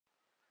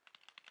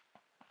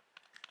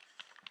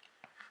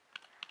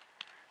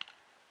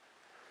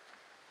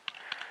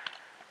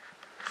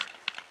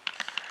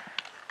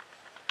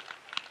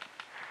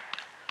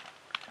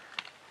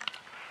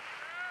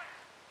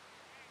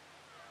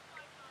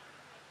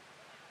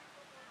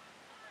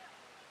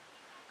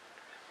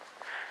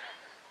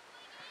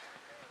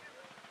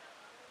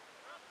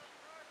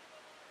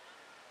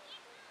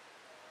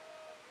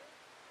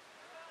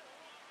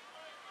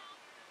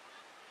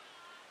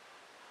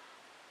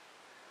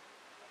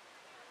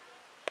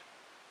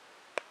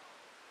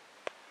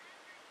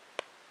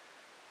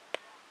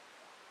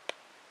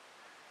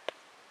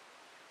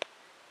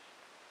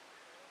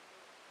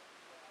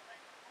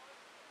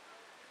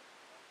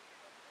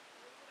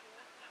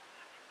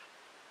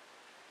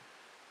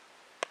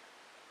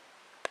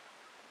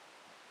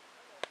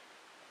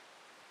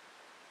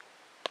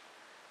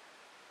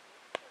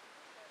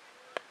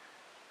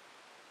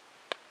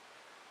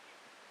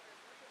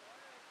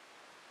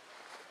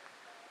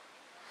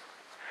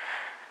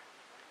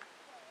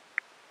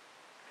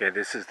Okay,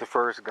 this is the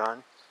first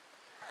gun.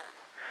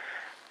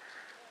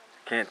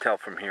 Can't tell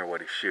from here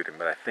what he's shooting,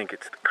 but I think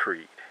it's the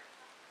Creed.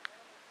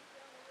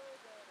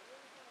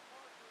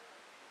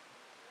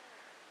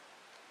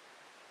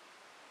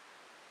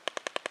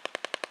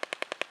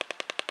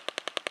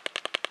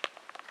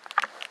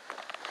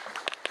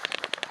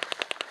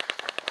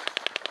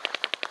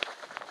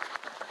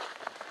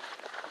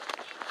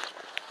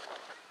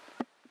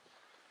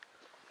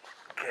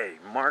 Okay,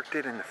 marked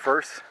it in the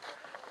first.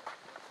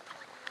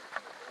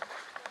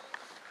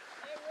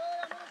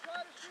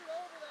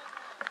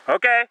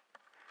 Okay.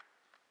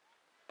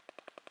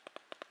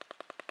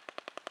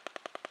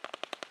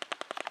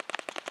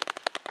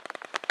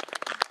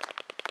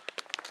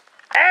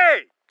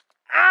 Hey!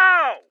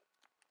 Ow!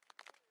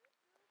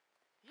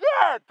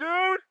 Yeah,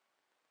 dude!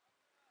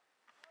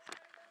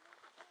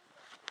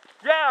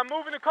 Yeah, I'm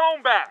moving the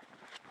cone back.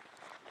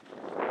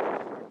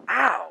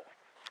 Ow!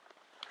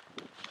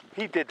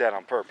 He did that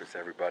on purpose,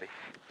 everybody.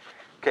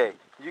 Okay,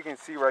 you can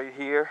see right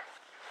here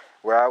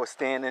where I was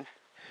standing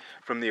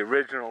from the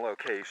original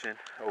location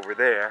over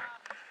there.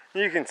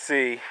 You can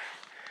see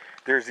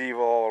there's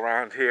evil all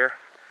around here,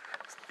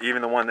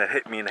 even the one that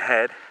hit me in the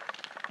head.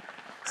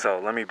 So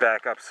let me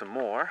back up some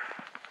more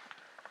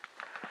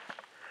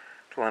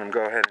to let him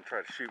go ahead and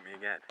try to shoot me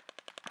again.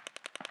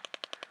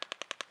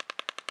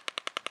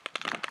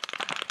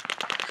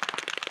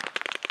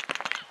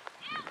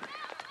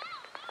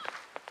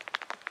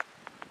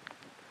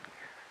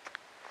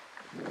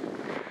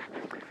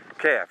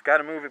 Okay, I've got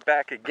to move it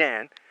back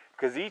again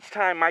because each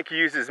time Mike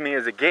uses me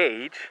as a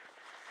gauge,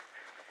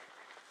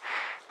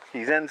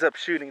 he ends up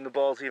shooting the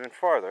balls even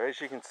farther. As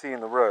you can see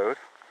in the road,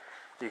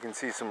 you can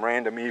see some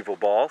random evil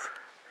balls.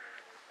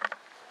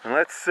 And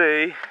let's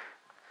see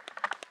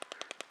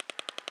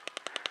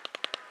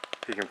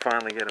if you can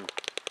finally get him.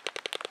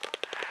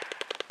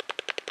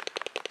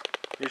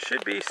 You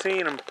should be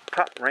seeing him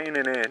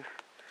raining in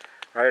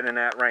right in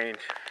that range.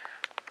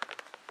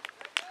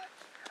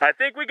 I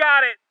think we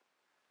got it.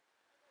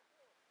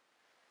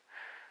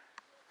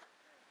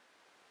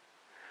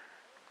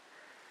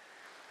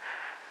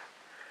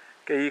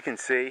 Okay, you can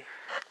see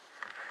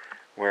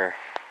where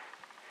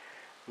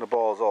the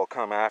balls all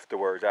come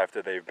afterwards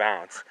after they've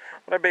bounced.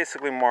 But I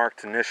basically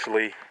marked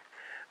initially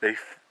the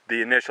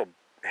initial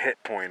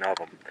hit point of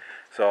them.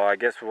 So I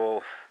guess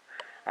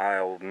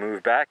I'll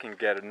move back and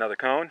get another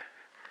cone.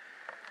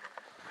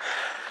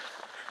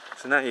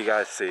 So now you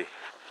guys see,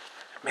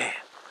 man,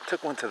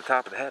 took one to the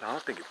top of the head. I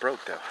don't think it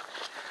broke though.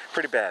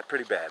 Pretty bad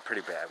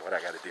what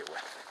I got to deal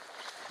with.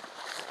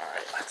 All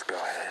right, let's go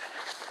ahead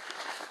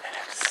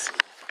and see.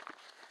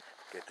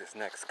 Get this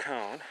next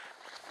cone.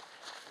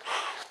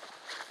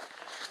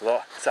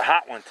 Look, it's a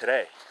hot one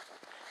today.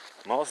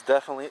 Most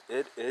definitely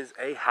it is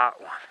a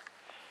hot one.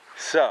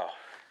 So,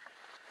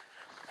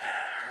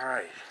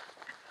 alright.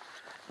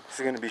 This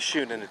is going to be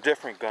shooting a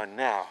different gun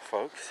now,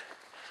 folks.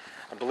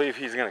 I believe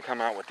he's going to come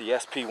out with the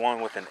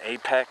SP1 with an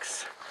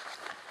Apex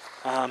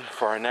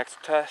for our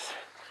next test.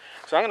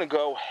 So I'm going to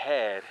go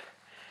ahead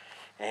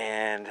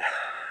and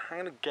I'm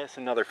going to guess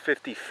another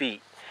 50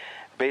 feet,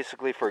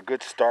 basically for a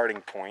good starting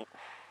point.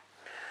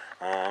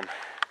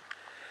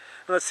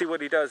 Let's see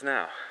what he does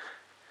now.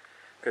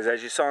 Because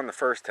as you saw in the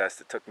first test,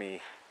 it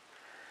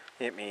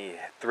hit me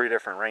 3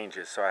 different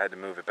ranges, so I had to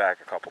move it back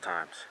a couple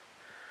times.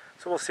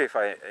 So we'll see if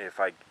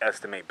I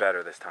estimate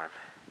better this time.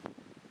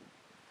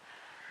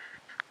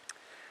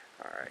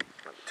 All right,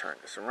 let me turn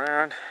this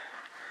around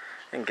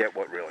and get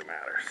what really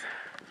matters.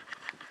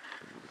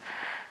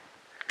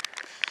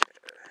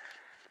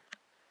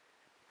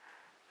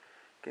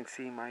 You can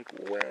see Mike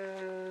way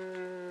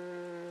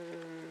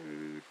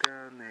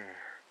down there.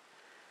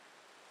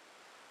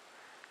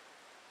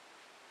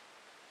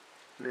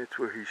 That's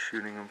where he's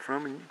shooting them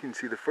from, and you can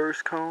see the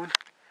first cone.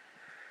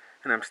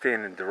 And I'm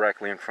standing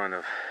directly in front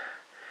of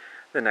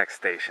the next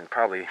station.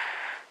 Probably,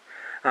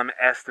 I'm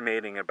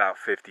estimating about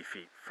 50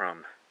 feet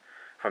from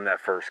that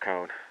first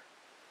cone.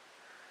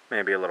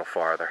 Maybe a little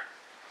farther.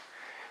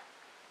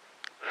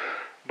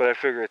 But I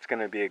figure it's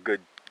going to be a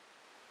good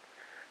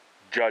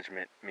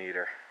judgment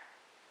meter.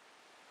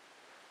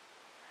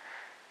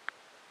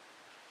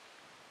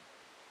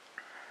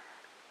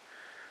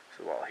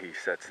 So while he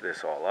sets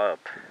this all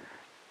up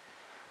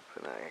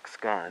for the next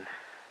gun,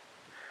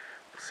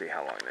 we'll see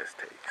how long this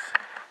takes.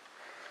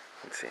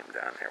 You can see him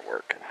down there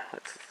working.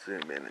 Let's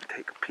zoom in and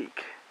take a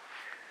peek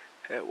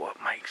at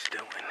what Mike's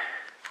doing.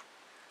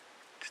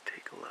 Let's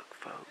take a look,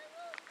 folks.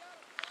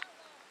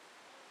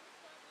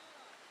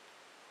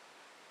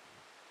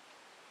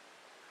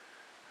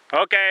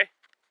 Okay,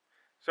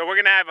 so we're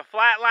gonna have a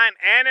flatline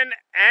and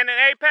an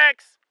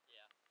apex?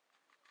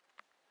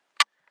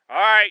 Yeah.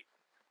 All right.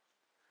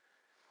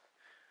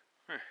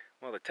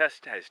 Well, the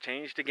test has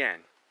changed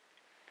again.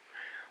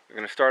 We're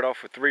going to start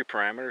off with 3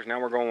 parameters. Now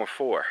we're going with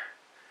 4.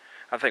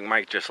 I think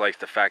Mike just likes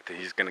the fact that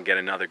he's going to get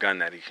another gun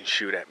that he can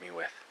shoot at me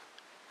with.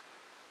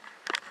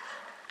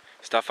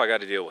 Stuff I got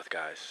to deal with,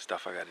 guys.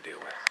 Stuff I got to deal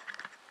with.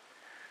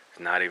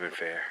 It's not even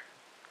fair.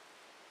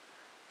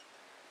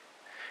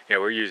 Yeah,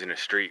 we're using a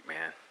street,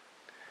 man.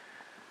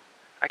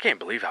 I can't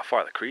believe how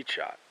far the Creed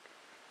shot.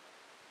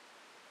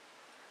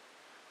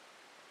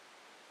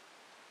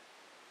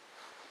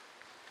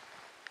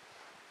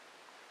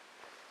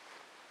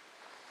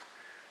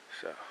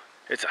 So,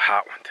 it's a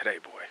hot one today,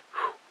 boy.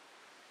 Whew.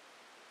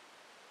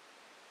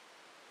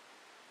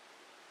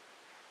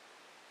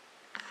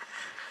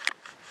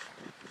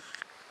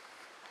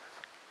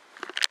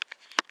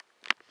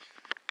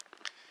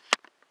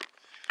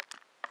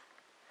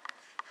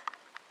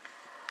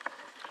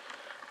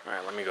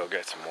 Alright, let me go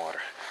get some water.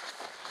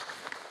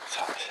 It's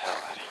hot as hell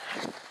out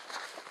here.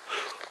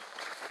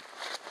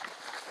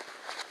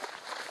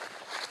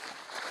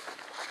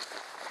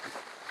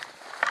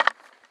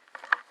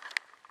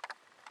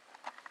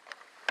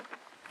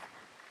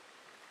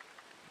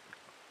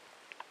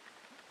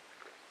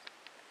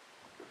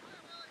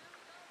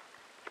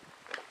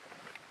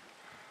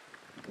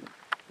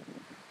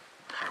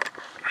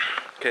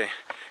 Okay,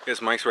 I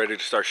guess Mike's ready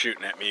to start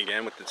shooting at me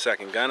again with the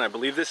second gun. I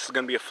believe this is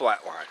going to be a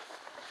Flatline.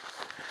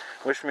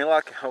 Wish me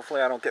luck.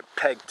 Hopefully I don't get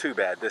pegged too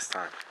bad this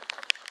time.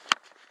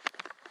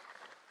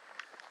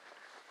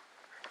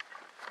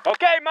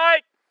 Okay,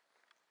 Mike!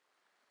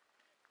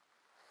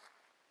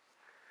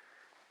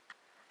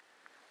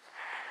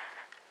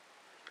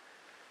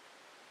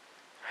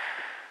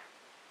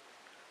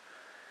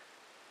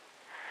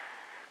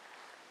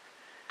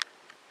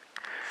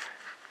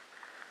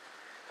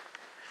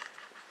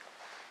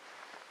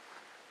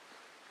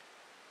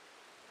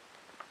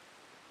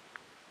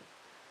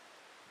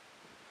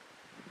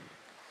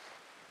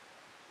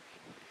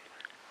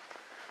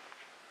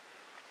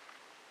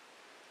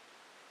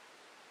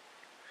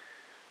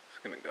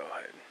 Gonna go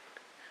ahead and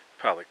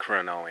probably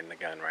chronoing the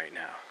gun right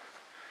now.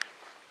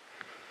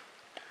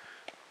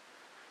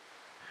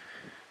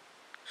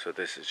 So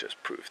this is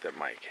just proof that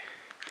Mike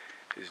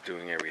is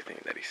doing everything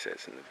that he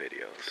says in the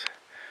videos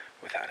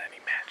without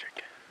any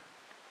magic.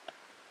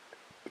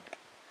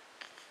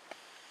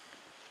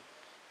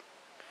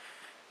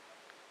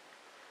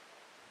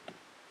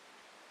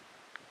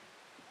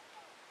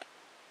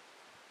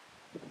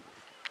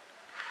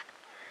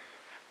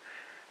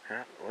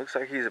 Yeah, looks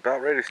like he's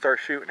about ready to start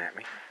shooting at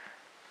me.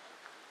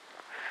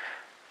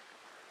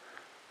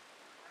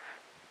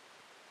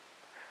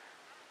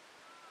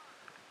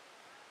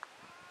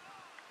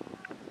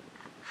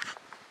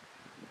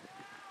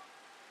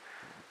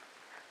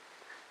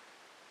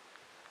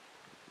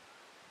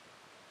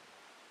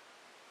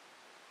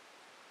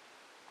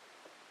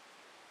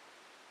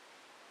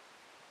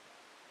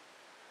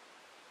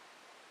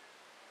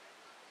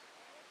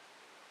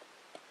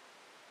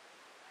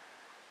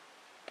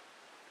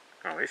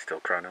 Oh, he's still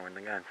chronoing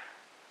the gun.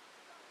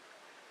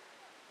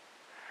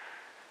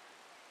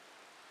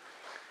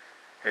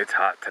 It's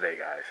hot today,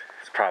 guys.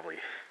 It's probably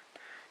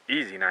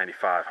easy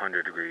 95,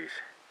 100 degrees.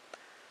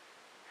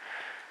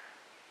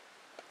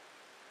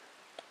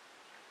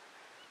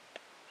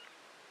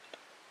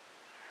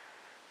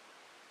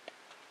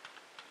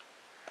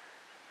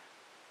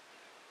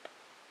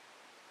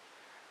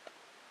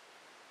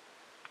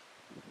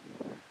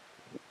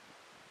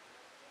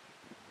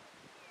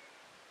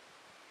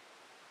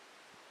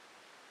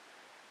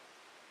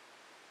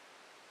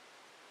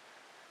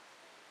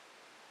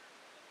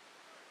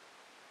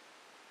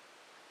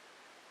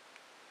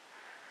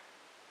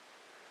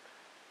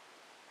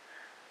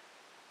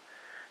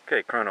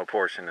 Okay, chrono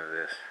portion of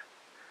this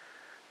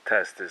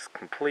test is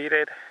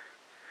completed.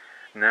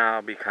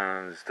 Now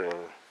becomes the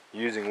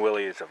using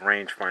Willie as a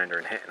rangefinder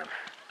and hitting him.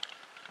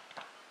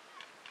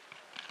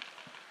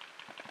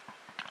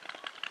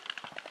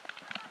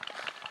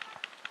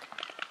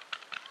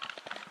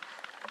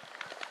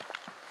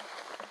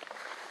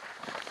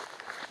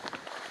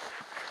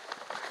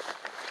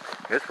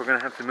 Guess we're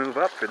gonna have to move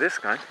up for this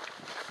guy.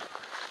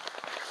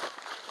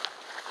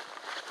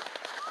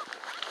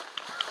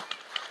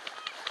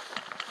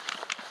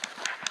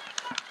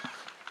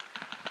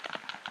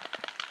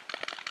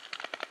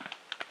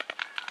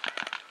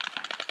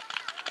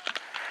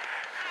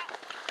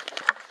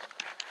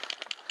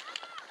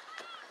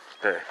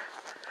 Okay,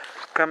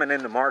 coming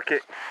in the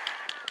market.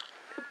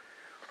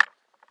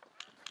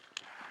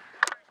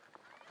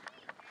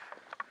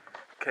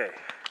 Okay,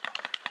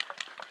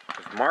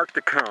 let's mark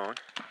the cone.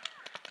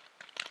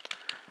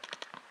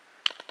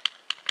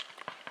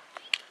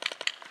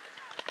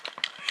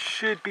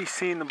 Should be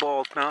seeing the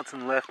balls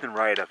bouncing left and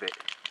right of it.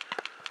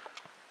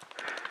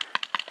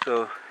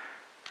 So,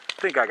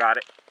 I think I got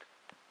it.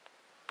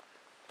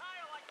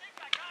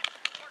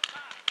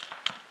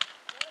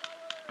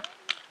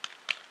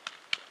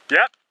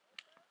 Yep.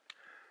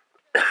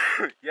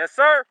 Yes,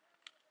 sir.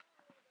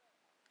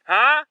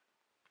 Huh?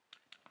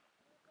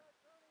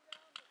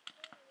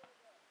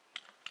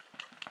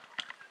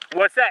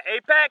 What's that,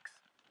 Apex?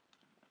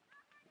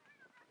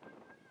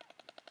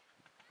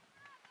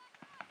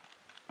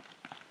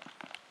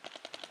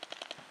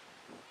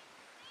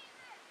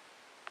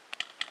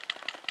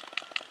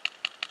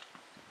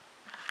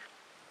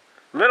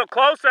 A little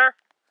closer.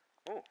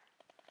 Ooh.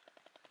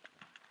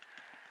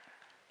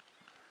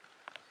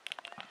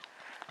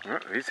 Well,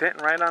 he's hitting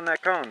right on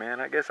that cone, man.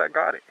 I guess I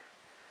got it.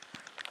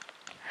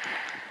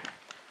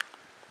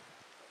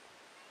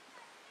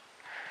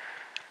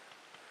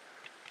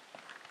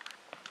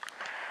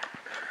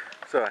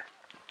 So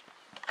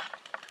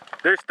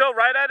they're still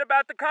right at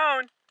about the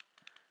cone.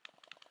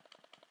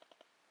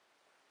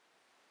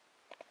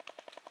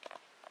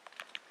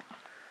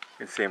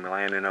 You can see them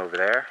landing over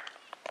there.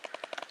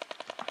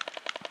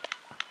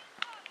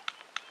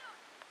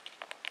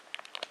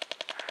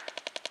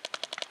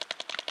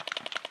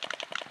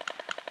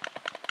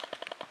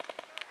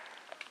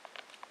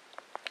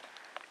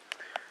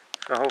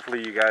 So hopefully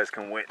you guys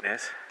can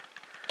witness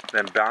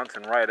them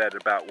bouncing right at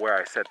about where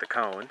I set the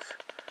cones.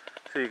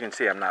 So you can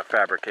see I'm not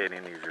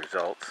fabricating these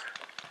results.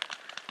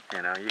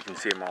 You know, you can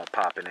see them all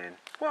popping in.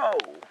 Whoa!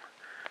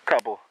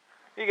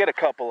 You get a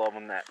couple of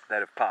them that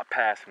have popped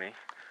past me,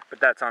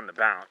 but that's on the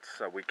bounce,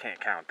 so we can't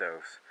count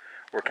those.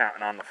 We're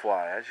counting on the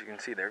fly. As you can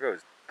see, there goes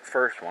the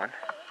first one.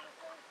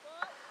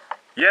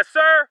 Yes,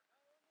 sir!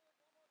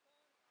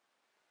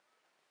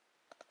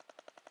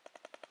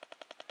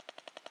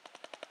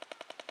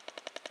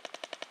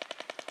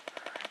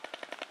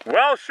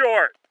 Well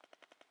short.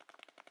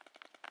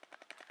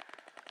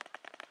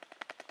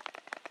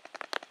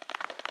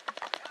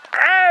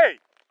 Hey!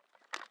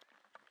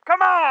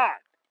 Come on!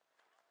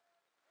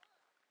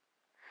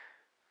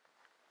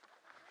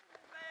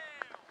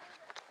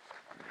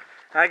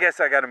 I guess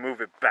I gotta move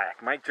it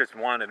back. Mike just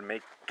wanted to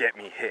get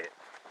me hit.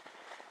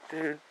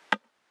 Dude.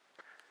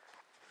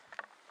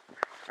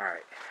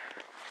 Alright.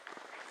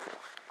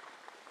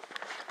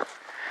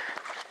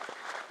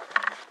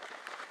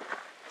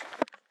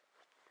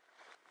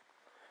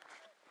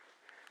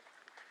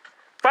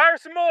 Fire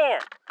some more!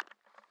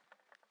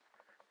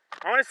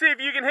 I want to see if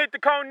you can hit the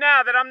cone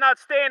now that I'm not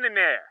standing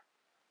there.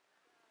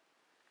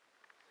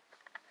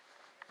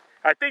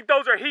 I think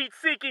those are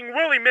heat-seeking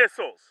Willie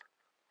missiles.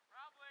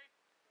 Probably.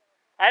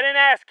 I didn't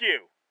ask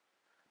you.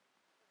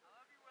 I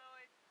love you,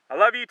 Willie. I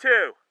love you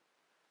too.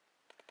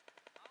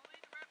 I'll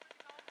lead the rest of the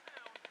cone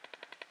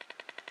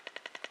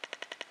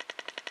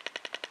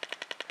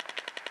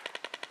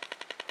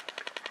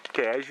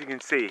too. Okay, as you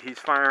can see, he's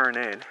firing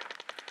in.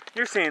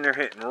 You're seeing they're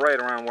hitting right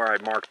around where I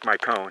marked my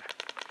cone.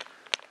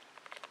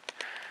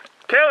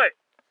 Kill it!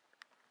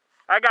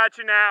 I got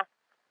you now.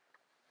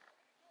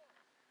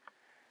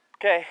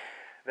 Okay,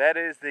 that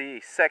is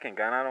the second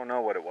gun. I don't know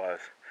what it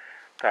was.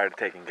 I'm tired of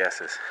taking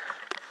guesses.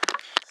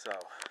 So,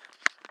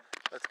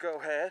 let's go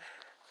ahead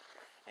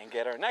and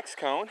get our next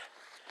cone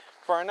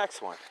for our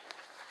next one.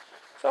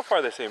 So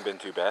far this ain't been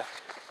too bad.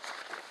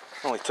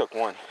 Only took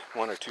one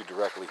or two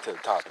directly to the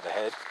top of the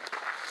head.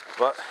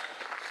 But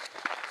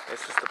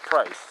this is the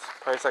price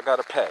I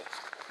gotta pay,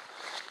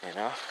 you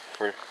know,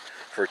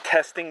 for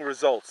testing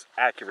results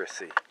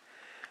accuracy,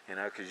 you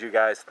know, because you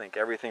guys think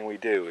everything we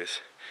do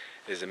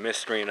is a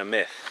mystery and a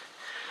myth.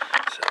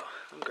 So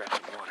I'm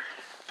grabbing water.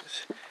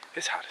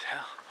 It's hot as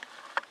hell.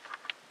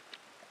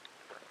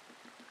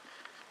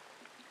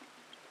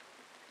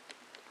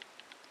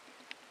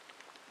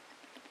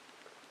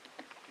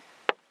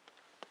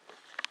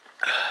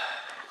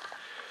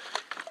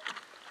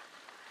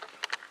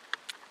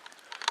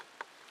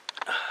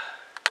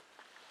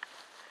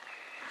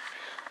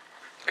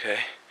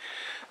 Okay,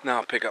 now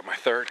I'll pick up my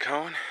third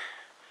cone,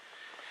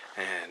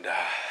 and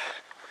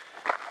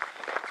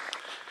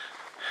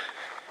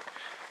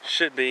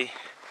should be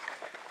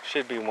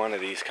one of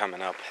these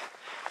coming up.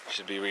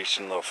 Should be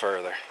reaching a little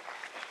further.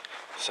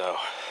 So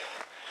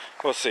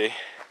we'll see.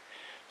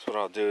 So what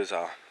I'll do is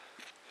I'll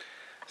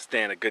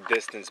stand a good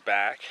distance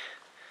back,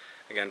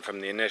 again from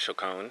the initial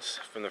cones,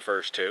 from the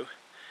first two,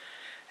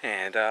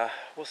 and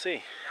we'll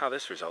see how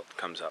this result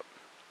comes up.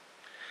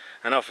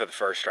 I know for the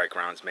first strike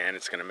rounds, man,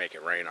 it's going to make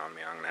it rain on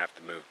me. I'm going to have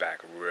to move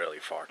back really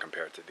far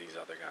compared to these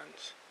other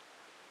guns.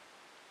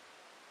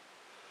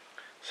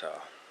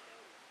 So,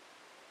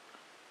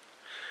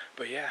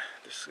 but yeah,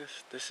 this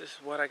is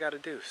what I got to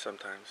do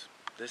sometimes.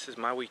 This is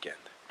my weekend.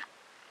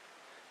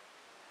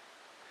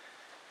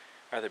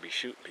 I'd rather be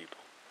shooting people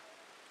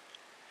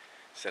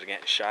instead of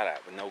getting shot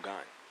at with no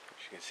gun.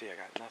 As you can see, I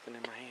got nothing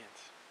in my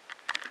hands.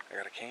 I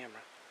got a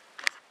camera.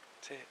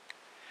 That's it.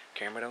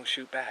 Camera don't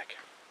shoot back.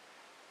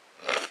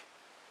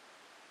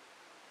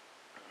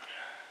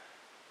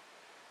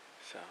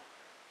 So,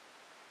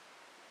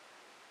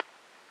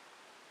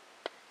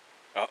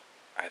 oh,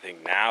 I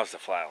think now's the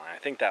Flatline. I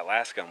think that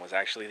last gun was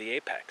actually the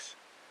Apex.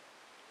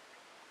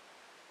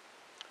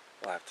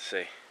 We'll have to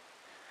see.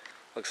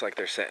 Looks like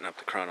they're setting up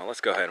the chrono.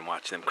 Let's go ahead and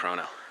watch them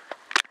chrono.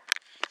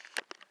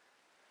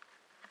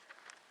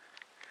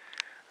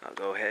 I'll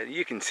go ahead.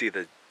 You can see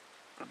the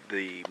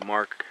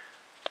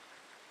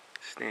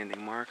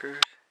standing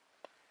markers.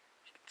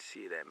 You can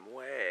see them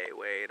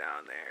way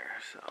down there.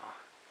 So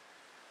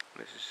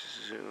let's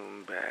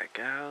zoom back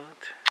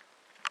out.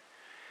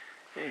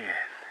 And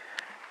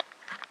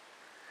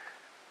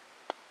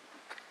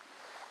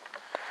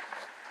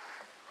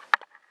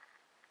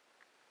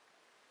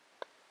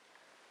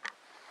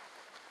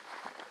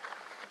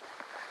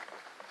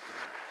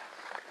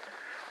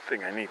I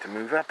think I need to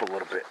move up a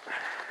little bit.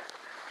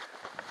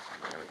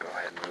 I'm going to go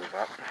ahead and move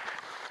up.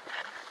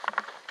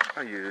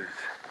 I'll use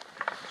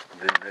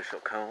the initial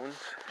cones.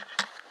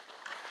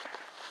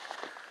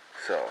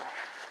 So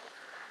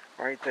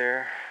right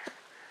there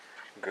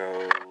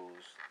goes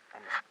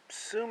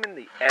assuming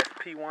the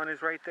SP1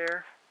 is right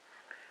there.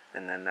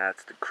 And then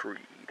that's the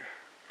Creed.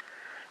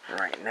 And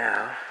right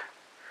now,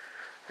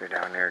 they're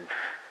down there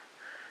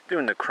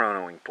doing the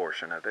chronoing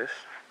portion of this.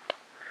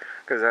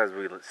 Because as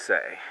we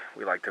say,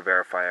 we like to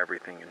verify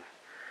everything and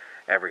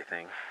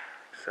everything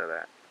so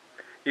that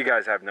you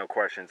guys have no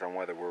questions on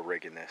whether we're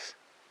rigging this.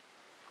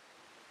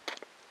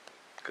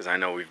 Because I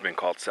know we've been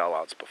called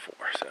sellouts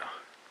before, so.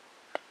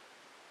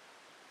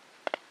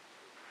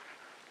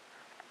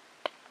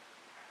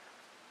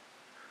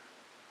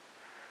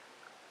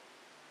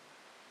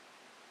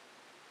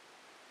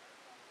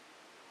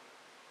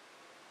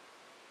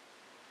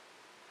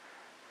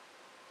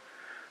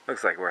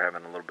 Looks like we're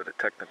having a little bit of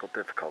technical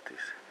difficulties.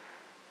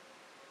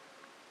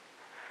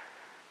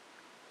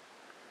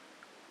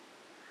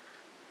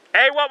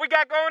 Hey, what we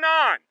got going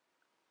on?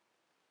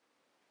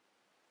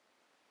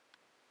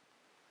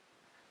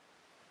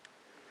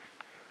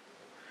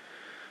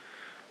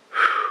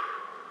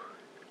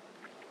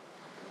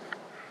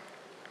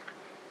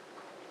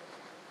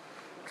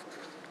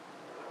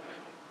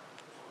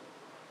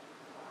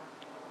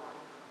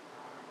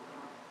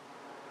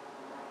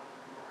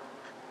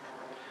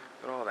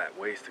 Look at all that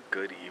waste of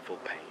good, evil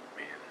paint,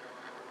 man.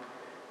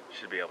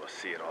 Should be able to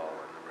see it all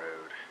in the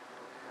road.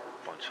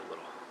 Bunch of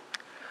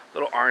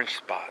little orange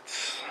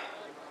spots.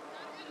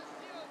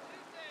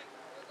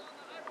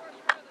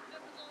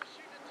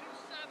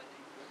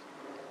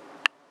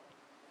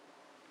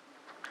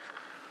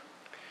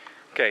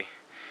 Okay,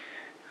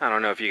 I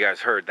don't know if you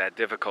guys heard that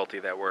difficulty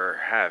that we're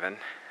having,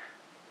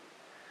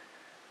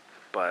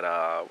 but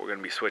we're going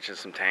to be switching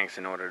some tanks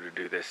in order to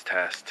do this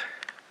test.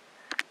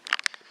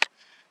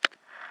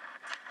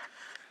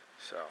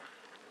 So,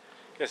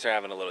 I guess they're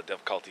having a little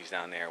difficulties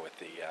down there with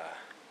the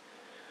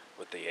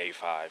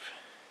A5,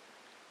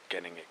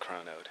 getting it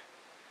chronoed.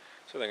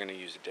 So they're going to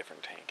use a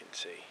different tank and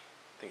see.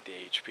 I think the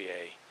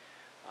HPA,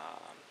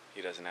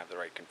 he doesn't have the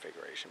right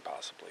configuration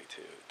possibly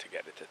to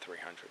get it to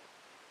 300.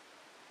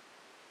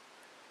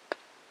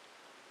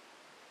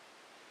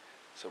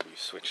 So we've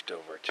switched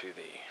over to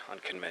the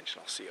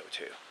unconventional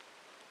CO2.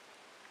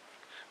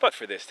 But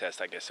for this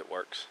test, I guess it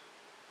works.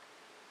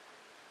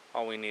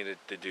 All we needed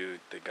to do,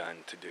 the gun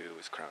to do,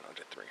 was chrono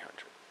to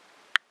 300.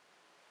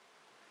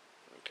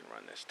 We can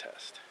run this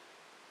test.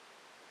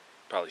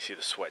 Probably see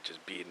the sweat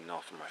just beading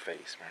off of my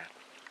face, man.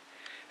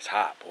 It's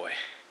hot, boy.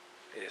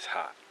 It is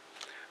hot.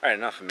 Alright,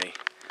 enough of me.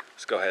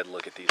 Let's go ahead and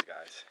look at these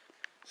guys.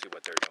 See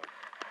what they're doing.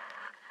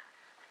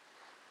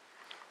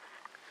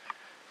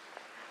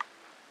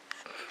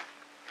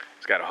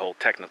 It's got a whole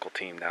technical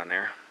team down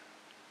there.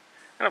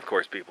 And of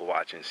course people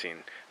watching,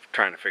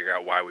 trying to figure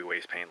out why we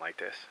waste paint like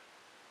this.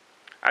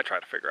 I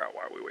try to figure out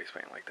why we waste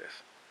paint like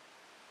this.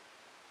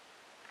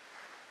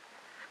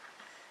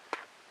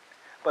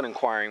 But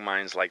inquiring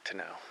minds like to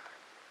know.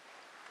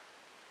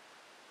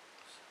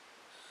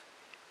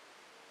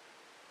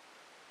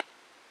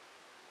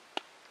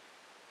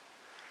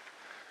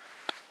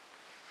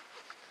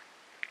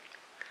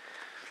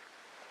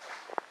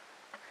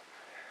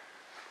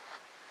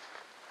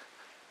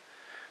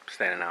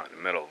 Standing out in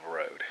the middle of a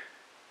road.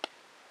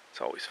 It's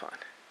always fun.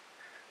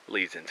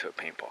 Leads into a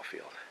paintball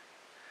field.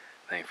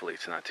 Thankfully,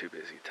 it's not too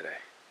busy today.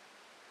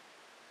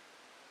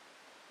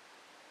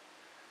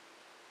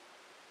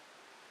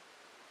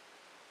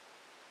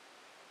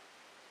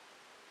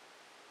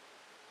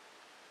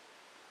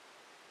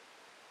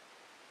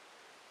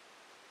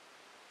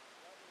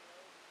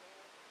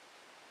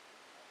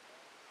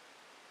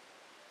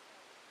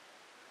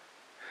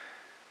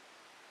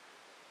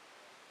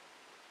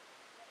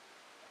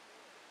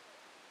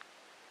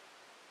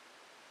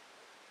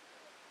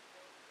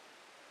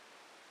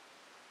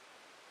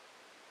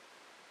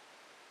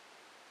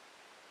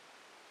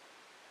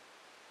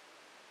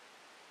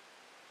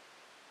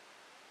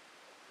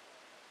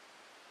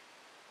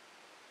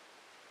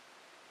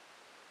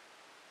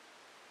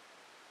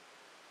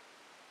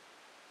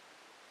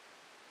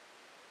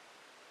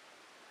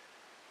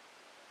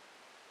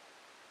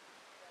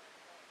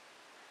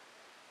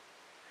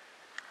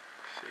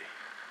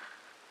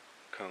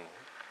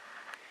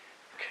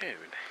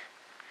 Code.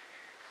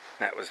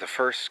 That was the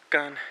first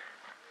gun.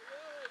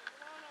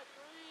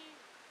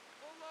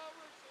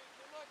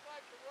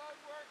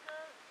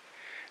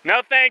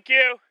 No, thank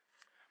you.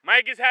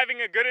 Mike is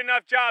having a good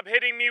enough job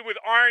hitting me with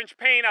orange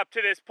paint up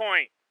to this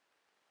point.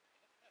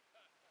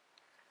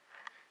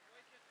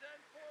 We could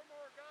send 4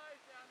 more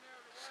guys down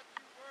there to watch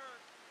you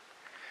work.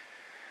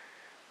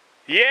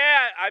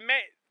 Yeah, I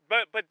may,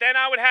 but then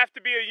I would have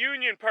to be a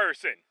union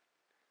person.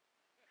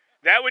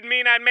 That would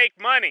mean I'd make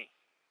money.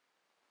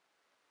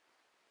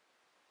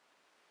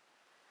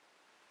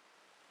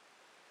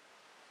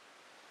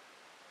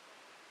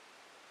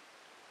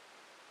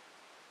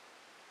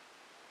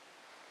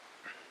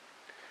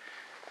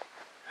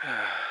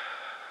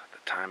 The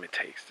time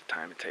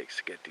it takes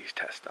to get these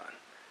tests done.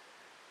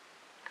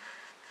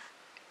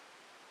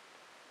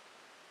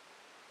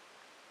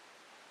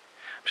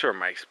 I'm sure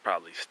Mike's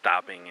probably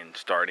stopping and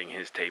starting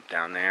his tape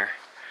down there.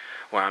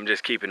 Well, I'm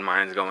just keeping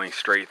mine going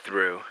straight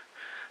through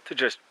to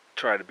just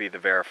try to be the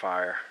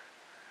verifier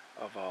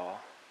of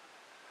all.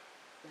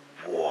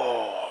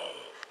 Whoa!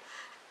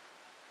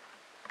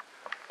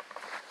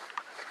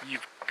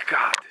 You've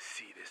got to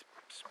see this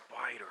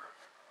spider.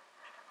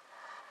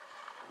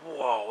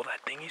 Whoa,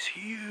 that thing is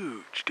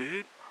huge,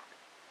 dude.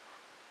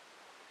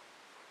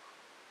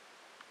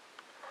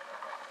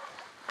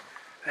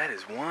 That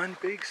is one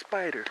big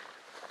spider.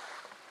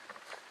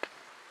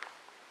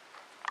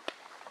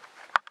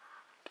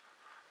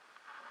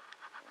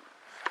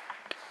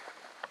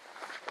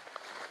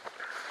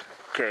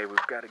 Okay,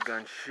 we've got a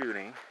gun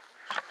shooting.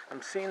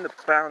 I'm seeing the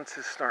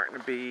bounces starting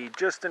to be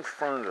just in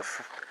front of the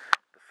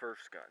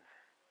first gun.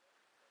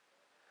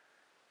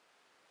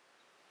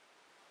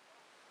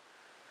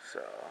 So,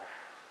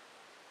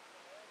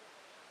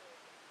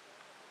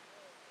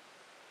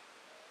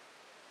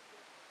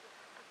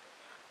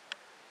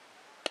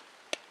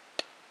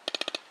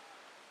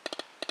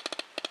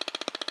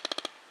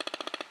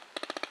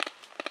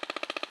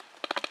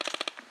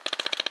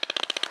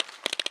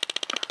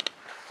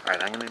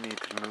 alright, I'm going to need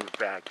to move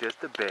back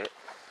just a bit.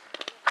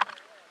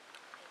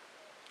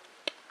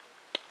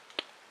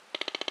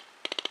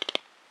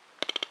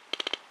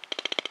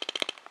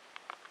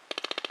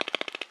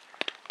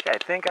 Okay, I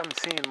think I'm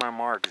seeing my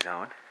mark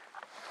zone.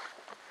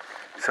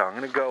 So I'm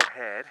going to go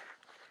ahead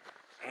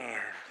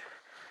and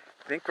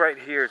I think right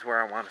here is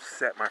where I want to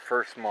set my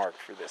first mark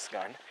for this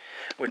gun,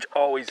 which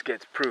always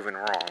gets proven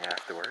wrong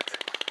afterwards.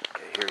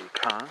 Okay, here he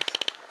comes.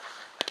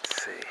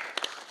 Let's see.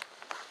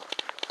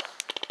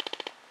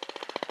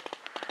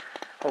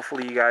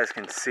 Hopefully you guys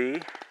can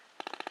see.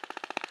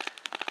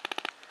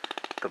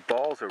 The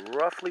balls are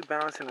roughly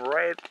bouncing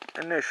right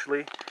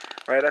initially,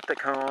 right at the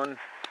cone.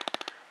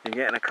 You're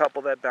getting a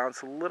couple that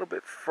bounce a little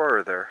bit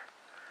further,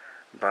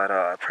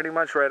 but pretty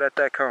much right at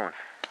that cone.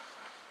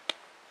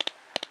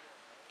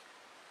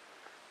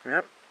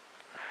 Yep.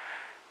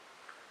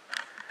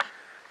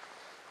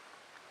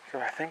 So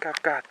I think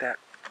I've got that.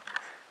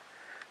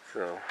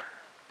 So,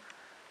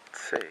 let's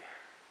see.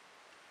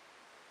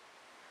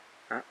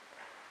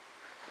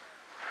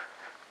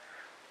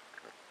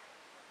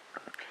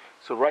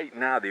 So right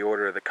now the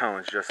order of the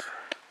cones, just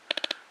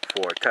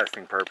for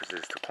testing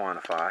purposes to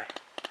quantify,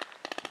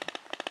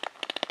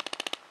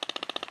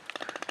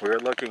 we're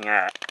looking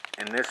at,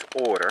 in this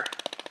order,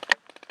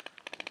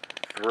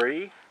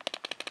 3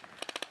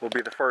 will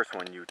be the first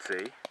one you'd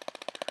see,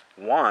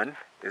 1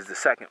 is the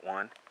second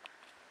one,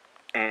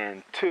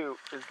 and 2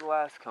 is the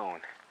last cone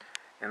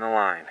in the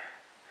line.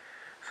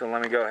 So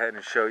let me go ahead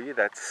and show you.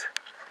 That's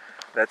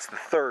the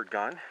third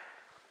gun.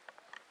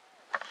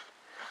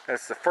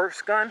 That's the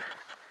first gun.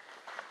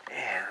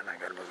 And I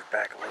gotta move it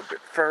back a little bit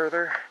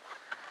further.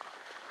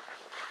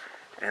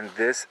 And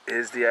this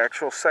is the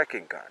actual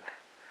second gun.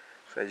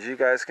 So as you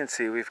guys can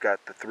see, we've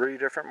got the 3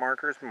 different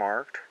markers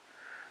marked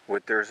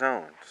with their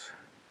zones.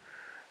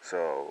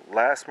 So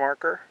last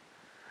marker,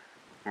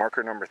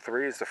 marker number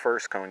 3 is the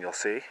first cone you'll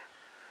see.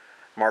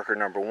 Marker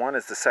number 1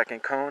 is the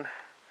second cone.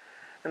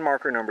 And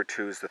marker number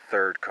 2 is the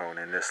third cone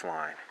in this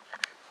line.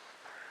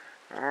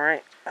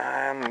 Alright,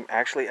 I'm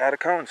actually out of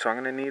cones, so I'm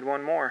gonna need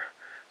one more.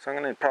 So I'm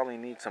gonna probably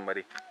need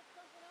somebody.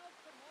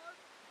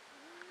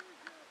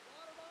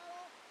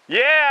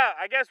 Yeah,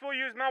 I guess we'll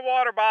use my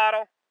water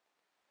bottle.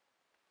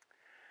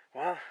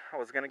 Well, I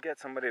was going to get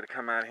somebody to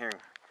come out here and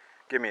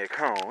give me a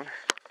cone,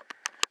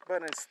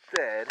 but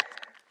instead,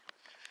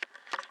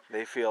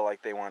 they feel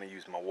like they want to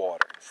use my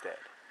water instead.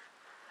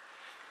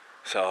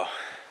 So,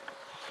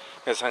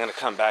 I guess I'm going to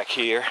come back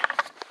here,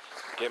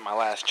 get my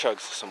last chugs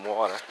of some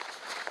water,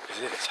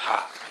 because it is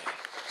hot, man.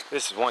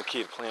 This is one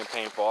key to playing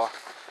paintball.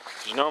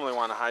 You normally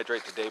want to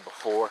hydrate the day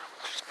before,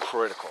 which is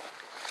critical,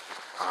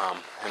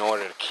 in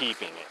order to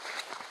keeping it.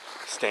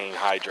 Staying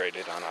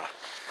hydrated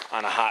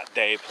on a hot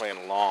day, playing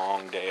a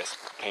long day of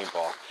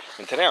paintball.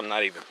 And today I'm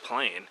not even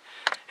playing.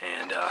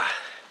 And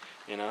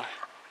you know,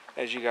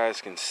 as you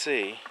guys can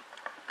see,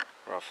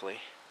 roughly,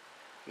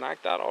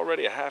 knocked out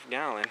already a half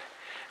gallon,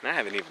 and I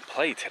haven't even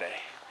played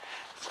today.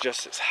 It's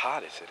just as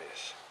hot as it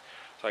is.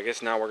 So I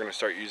guess now we're gonna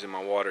start using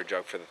my water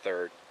jug for the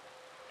third.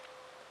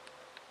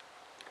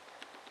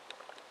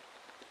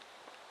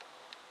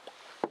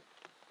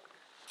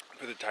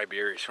 For the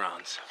Tiberius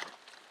rounds.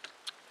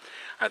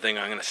 I think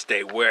I'm going to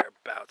stay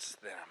whereabouts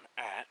that I'm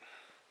at.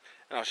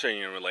 And I'll show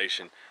you in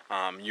relation.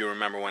 You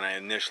remember when I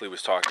initially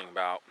was talking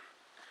about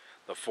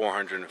the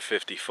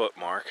 450 foot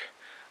mark.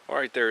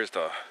 Right there is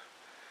the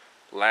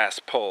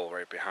last pole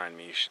right behind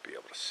me. You should be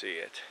able to see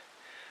it.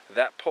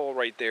 That pole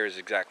right there is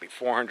exactly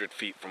 400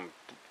 feet from,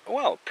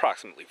 well,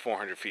 approximately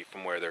 400 feet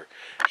from where they're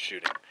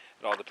shooting.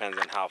 It all depends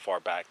on how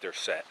far back they're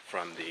set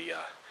from the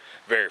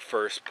very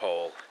first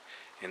pole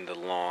in the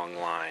long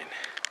line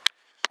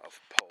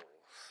of poles.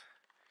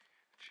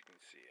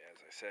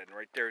 And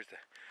right there is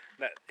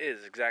that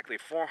is exactly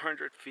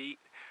 400 feet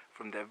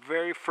from the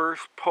very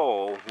first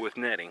pole with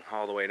netting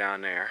all the way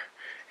down there,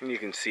 and you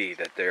can see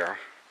that they're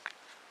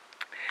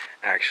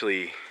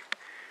actually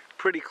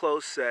pretty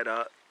close set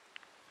up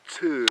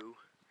to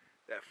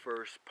that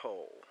first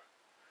pole.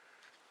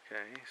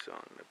 Okay, so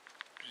I'm going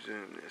to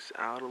zoom this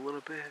out a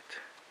little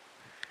bit,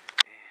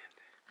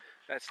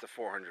 and That's the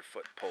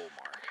 400-foot pole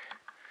mark.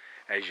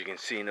 As you can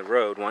see in the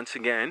road, once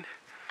again,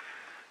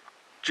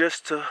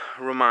 just to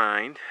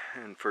remind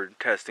and for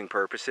testing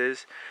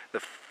purposes,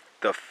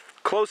 the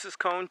closest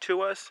cone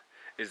to us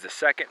is the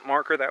second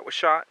marker that was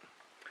shot.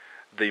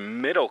 The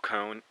middle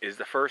cone is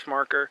the first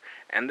marker,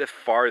 and the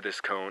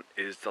farthest cone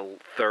is the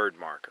third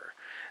marker.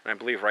 And I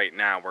believe right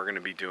now we're going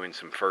to be doing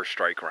some first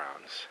strike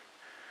rounds.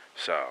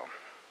 So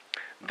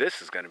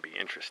this is going to be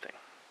interesting.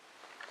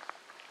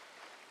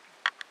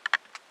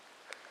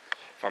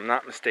 If I'm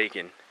not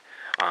mistaken,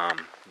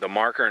 the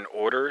marker in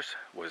orders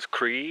was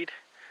Creed,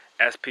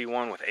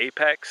 SP1 with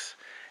Apex,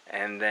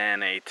 and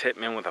then a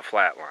Tippmann with a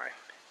Flatline.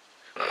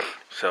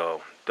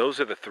 So those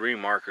are the three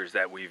markers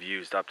that we've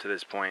used up to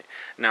this point.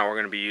 Now we're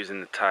going to be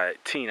using the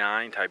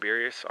T9,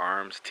 Tiberius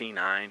Arms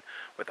T9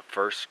 with the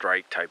first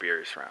strike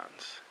Tiberius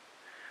rounds.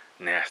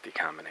 Nasty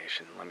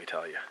combination, let me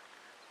tell you.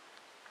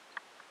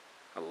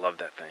 I love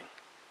that thing.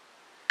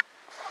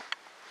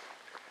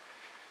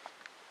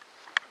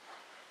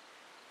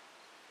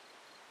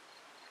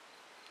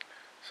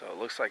 So it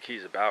looks like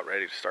he's about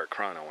ready to start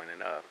chronoing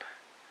it up.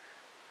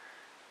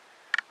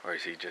 Or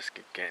is he just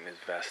getting his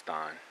vest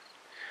on?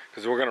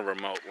 Because we're going to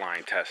remote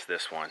line test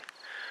this one.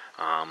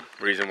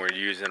 Reason we're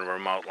using a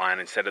remote line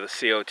instead of the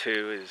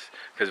CO2 is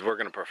because we're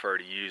going to prefer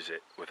to use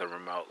it with a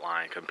remote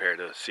line compared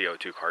to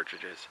CO2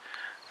 cartridges.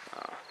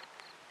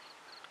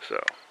 So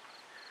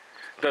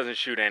it doesn't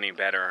shoot any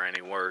better or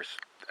any worse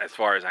as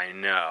far as I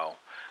know.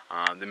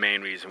 The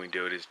main reason we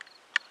do it is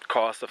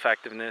cost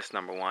effectiveness,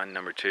 number one.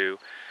 Number two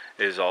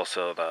is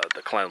also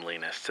the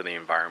cleanliness to the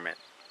environment.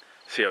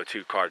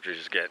 CO2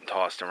 cartridges getting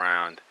tossed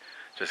around,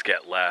 just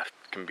get left,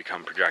 can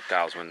become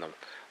projectiles when the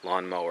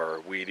lawnmower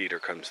or weed eater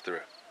comes through.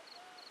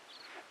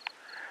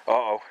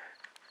 Uh-oh,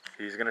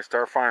 he's gonna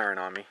start firing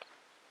on me.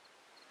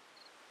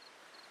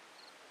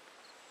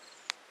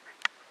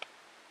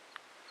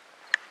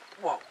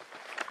 Whoa.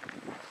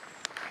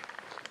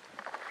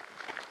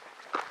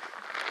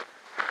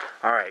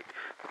 All right,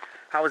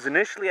 I was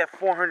initially at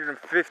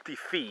 450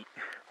 feet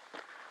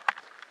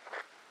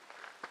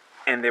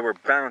and they were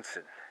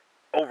bouncing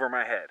over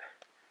my head.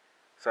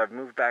 So I've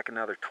moved back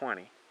another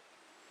 20.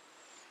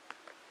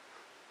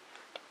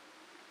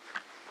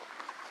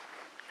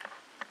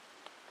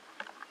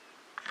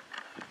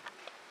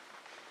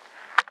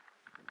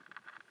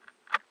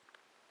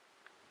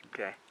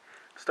 Okay,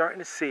 starting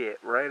to see it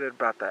right at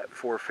about that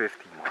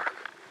 450 mark.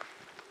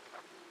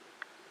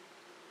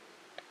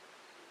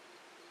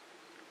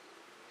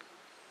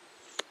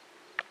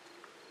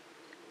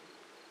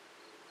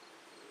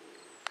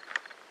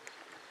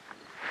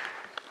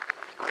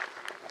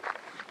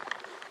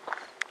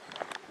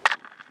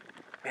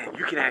 Man,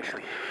 you can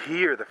actually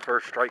hear the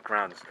first strike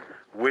rounds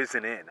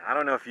whizzing in. I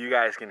don't know if you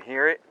guys can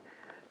hear it,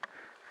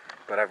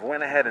 but I've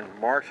went ahead and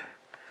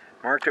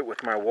marked it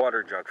with my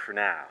water jug for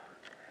now.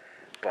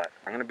 But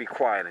I'm gonna be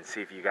quiet and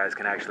see if you guys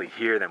can actually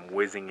hear them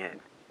whizzing in.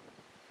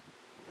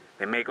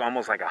 They make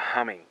almost like a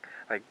humming,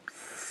 like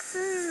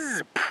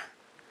zzz,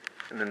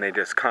 and then they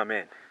just come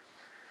in.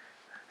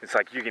 It's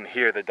like you can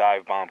hear the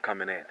dive bomb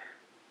coming in.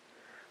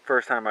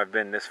 First time I've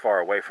been this far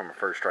away from a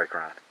first strike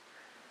round.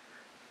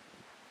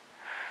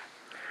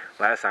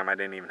 Last time I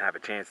didn't even have a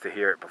chance to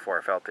hear it before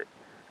I felt it.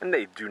 And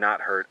they do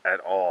not hurt at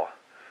all,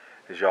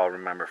 as y'all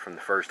remember from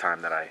the first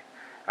time that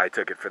I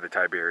took it for the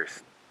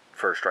Tiberius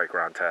first strike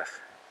round test.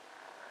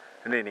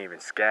 And didn't even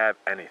scab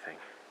anything.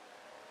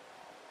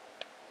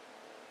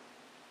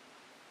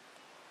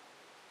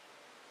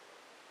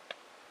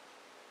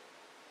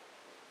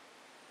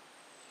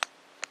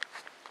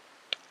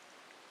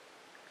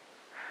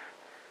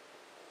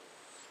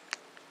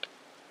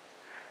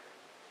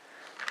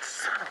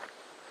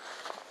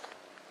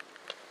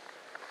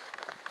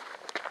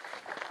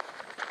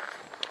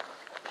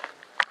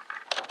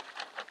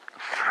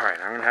 Alright,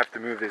 I'm gonna have to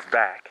move this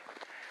back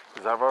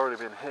because I've already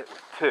been hit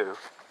with two.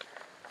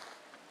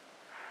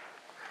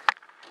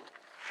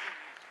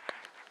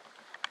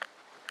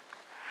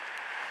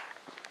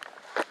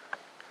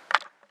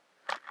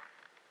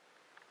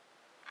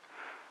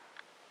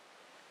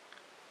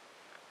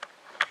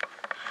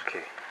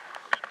 Okay,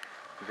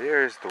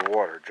 there's the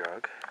water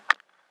jug.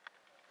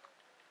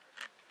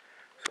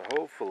 So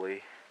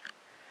hopefully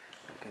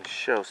I can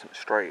show some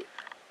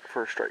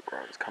first strike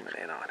rounds coming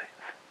in on it.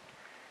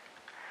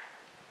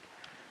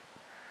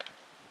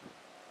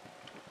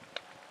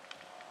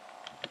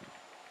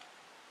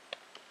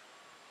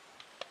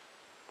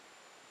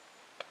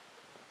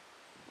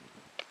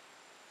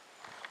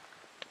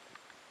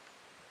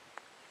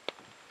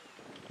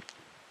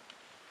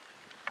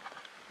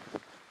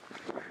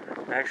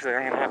 Actually,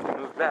 I'm going to have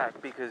to move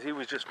back because he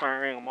was just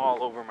firing them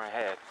all over my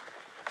head.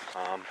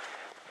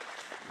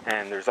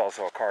 And there's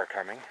also a car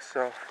coming,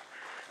 so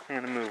I'm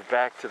going to move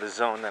back to the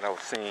zone that I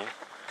was seeing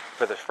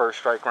for the first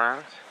strike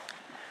rounds.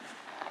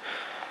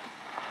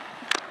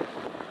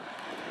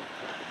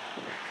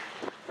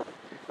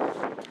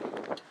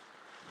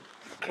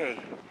 Okay,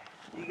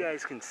 you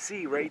guys can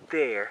see right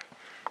there,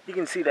 you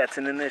can see that's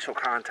an initial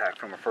contact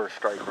from a first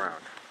strike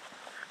round.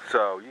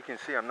 So you can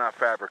see I'm not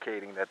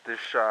fabricating that this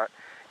shot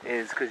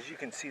is because you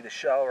can see the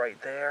shell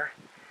right there.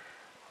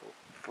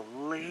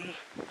 Hopefully.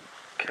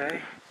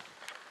 Okay.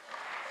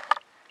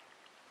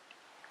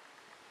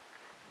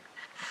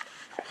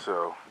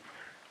 So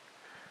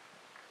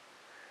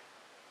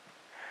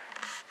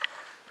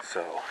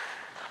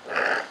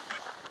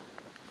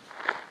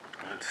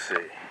let's see.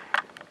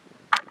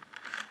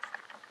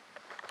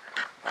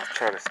 I'll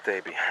try to stay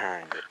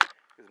behind it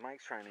because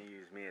Mike's trying to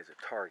use me as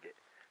a target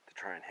to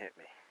try and hit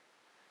me.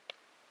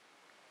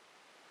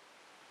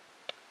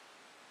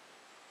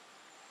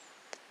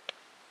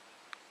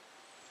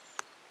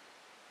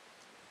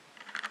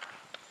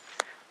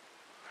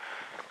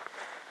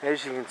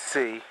 As you can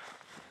see,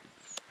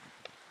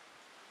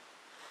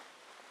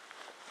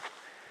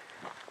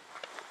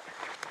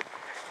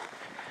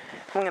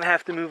 I'm going to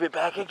have to move it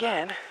back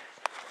again.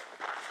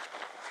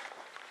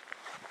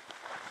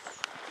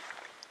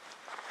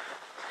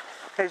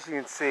 As you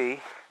can see,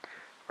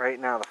 right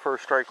now the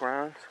first strike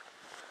rounds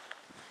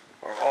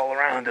are all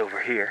around over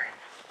here.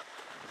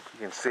 You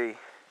can see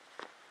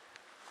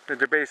that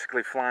they're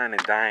basically flying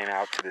and dying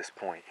out to this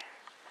point.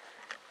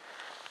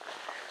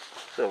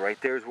 So right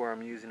there is where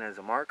I'm using as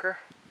a marker.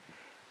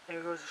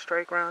 There goes a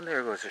strike round,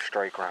 there goes a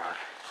strike round.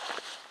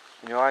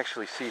 And you'll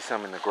actually see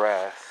some in the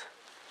grass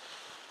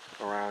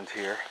around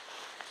here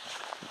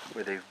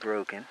where they've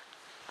broken.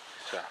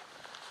 So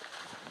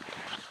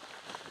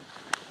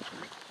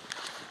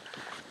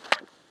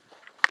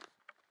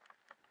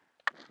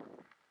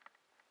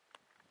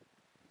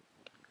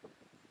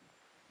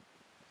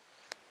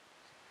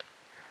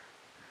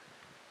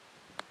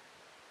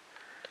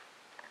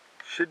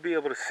should be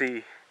able to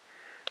see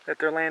that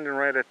they're landing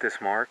right at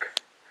this mark.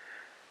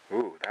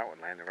 Ooh, that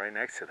one landed right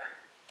next to the...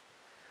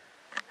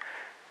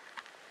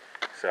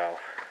 So,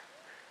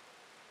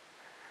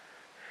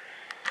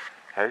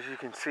 as you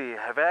can see,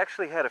 I've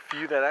actually had a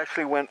few that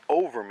actually went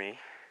over me,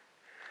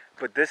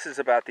 but this is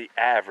about the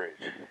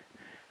average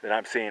that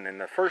I'm seeing. And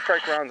the first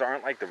strike rounds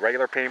aren't like the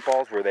regular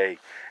paintballs where they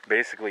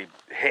basically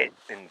hit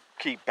and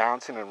keep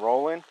bouncing and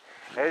rolling.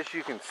 As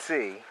you can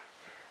see,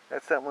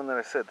 that's that one that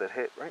I said that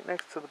hit right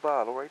next to the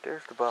bottle. Right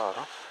there's the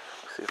bottle.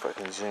 Let's see if I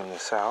can zoom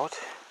this out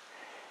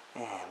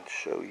and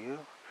show you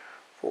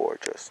for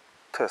just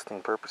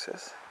testing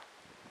purposes.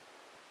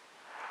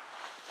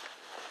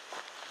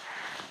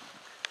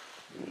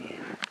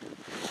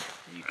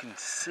 You can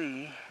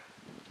see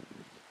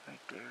right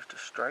there's the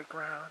strike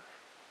round,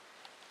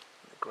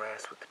 the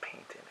grass with the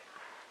paint in it.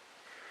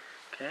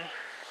 Okay,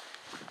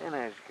 and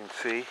as you can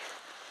see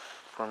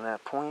from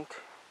that point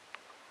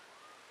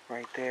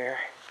right there,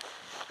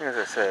 as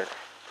I said,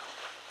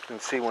 you can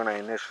see when I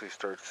initially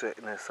started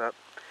setting this up,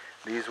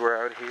 these were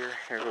out here.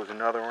 Here goes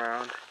another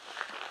round.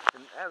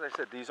 And as I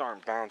said, these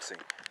aren't bouncing.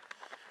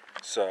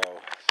 So,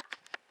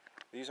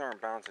 these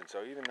aren't bouncing.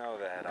 So even though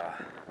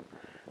that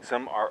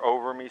some are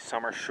over me,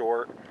 some are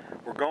short,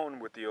 we're going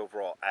with the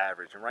overall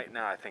average. And right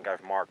now I think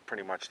I've marked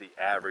pretty much the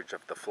average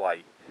of the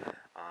flight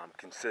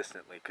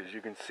consistently. Because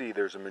you can see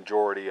there's a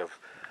majority of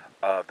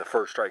the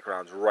first strike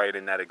rounds right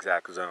in that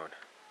exact zone.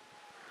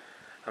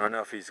 I don't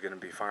know if he's going to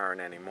be firing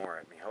any more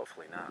at me.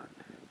 Hopefully not.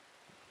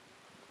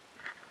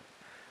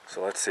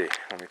 So let's see.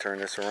 Let me turn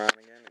this around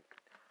again and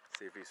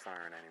see if he's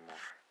firing anymore.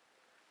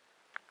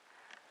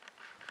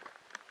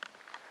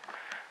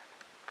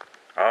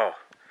 Oh,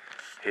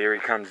 here he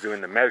comes doing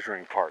the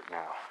measuring part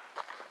now.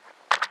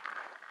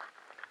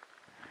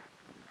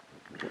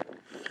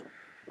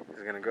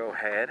 He's going to go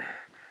ahead.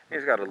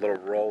 He's got a little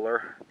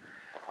roller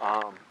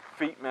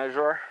feet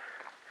measurer.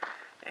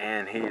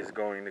 And he is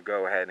going to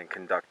go ahead and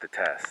conduct the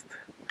test.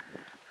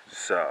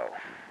 So,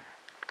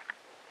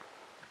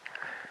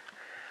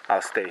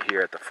 I'll stay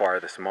here at the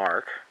farthest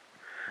mark,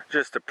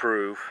 just to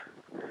prove,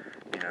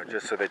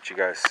 just so that you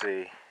guys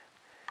see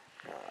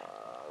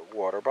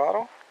water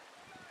bottle.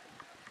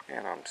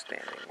 And I'm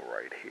standing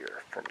right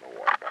here from the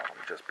water bottle,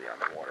 just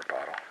beyond the water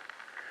bottle.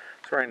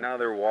 So right now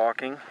they're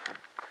walking,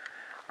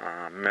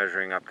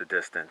 measuring up the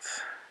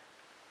distance.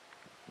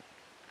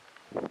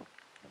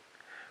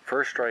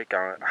 First strike,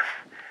 I'm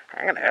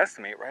going to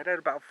estimate right at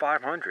about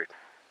 500.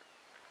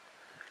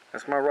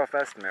 That's my rough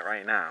estimate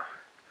right now,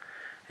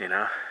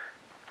 Because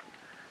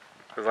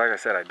like I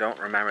said, I don't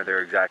remember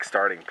their exact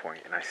starting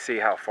point, and I see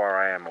how far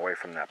I am away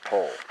from that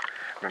pole.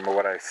 Remember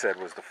what I said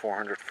was the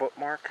 400-foot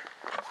mark?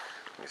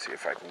 Let me see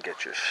if I can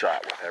get you a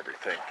shot with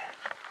everything.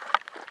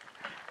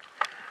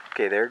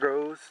 Okay, there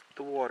goes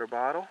the water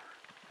bottle,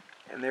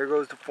 and there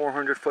goes the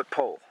 400-foot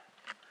pole,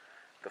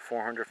 the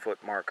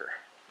 400-foot marker.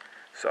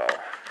 So,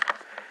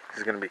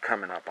 he's going to be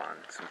coming up on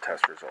some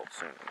test results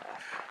soon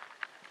enough.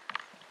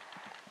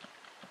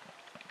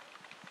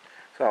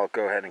 So I'll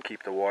go ahead and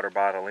keep the water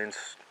bottle in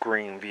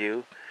screen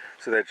view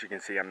so that you can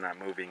see I'm not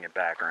moving it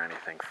back or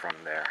anything from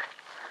there.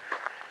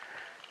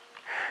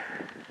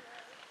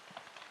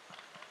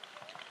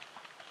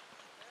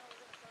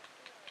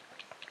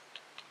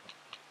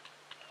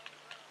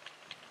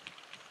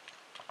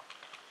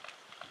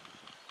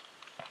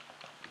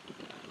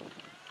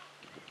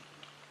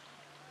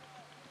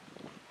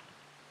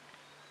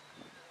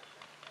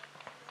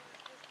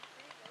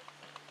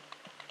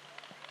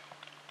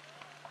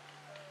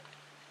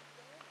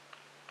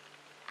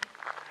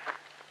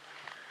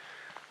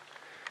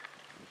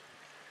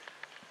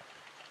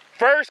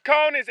 First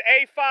cone is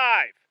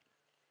A5.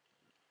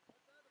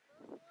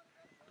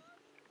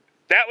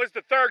 That was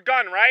the third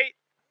gun, right?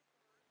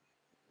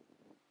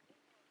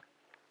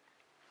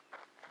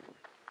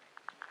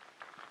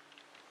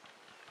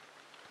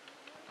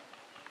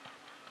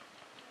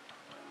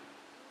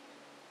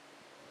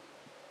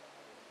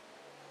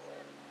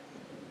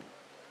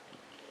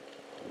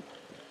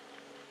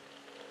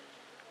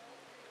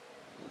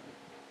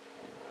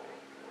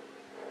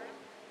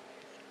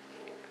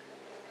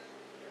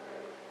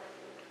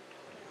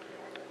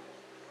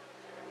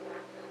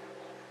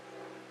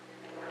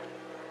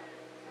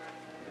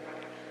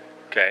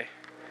 Okay.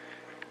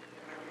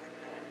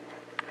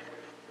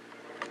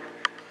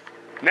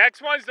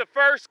 Next one's the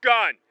first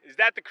gun. Is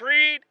that the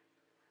Creed?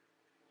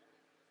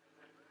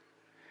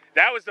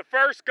 That was the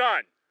first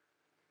gun.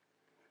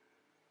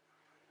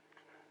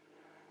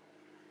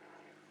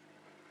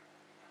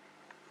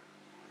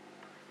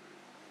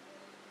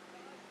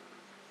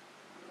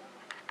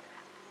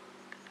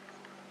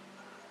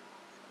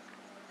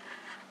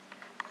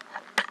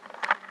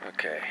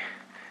 Okay,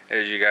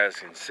 as you guys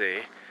can see,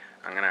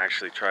 I'm gonna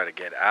actually try to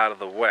get out of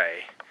the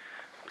way,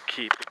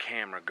 keep the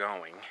camera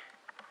going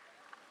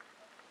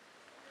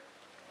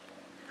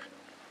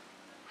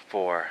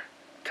for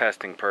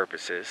testing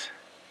purposes.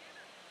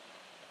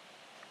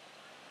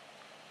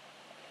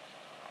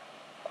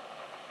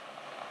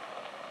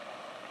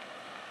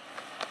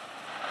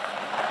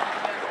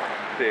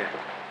 See.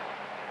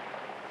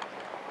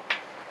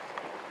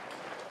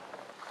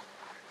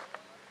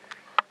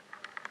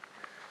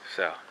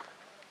 So.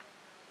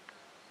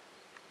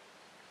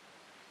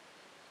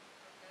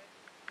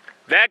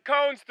 That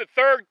cone's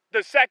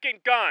the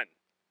second gun.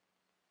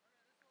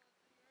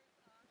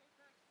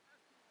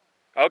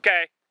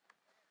 Okay.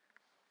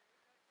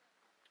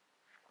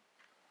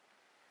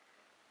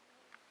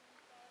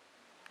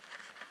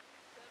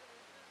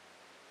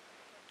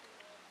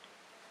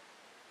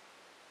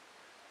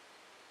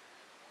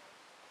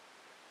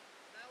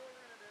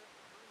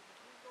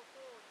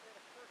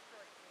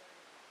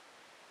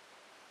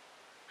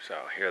 So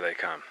here they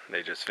come.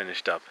 They just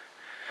finished up.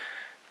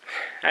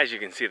 As you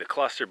can see, the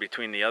cluster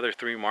between the other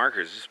three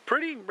markers is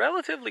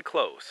relatively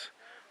close.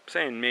 I'm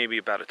saying maybe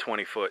about a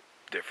 20-foot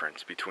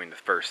difference between the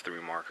first three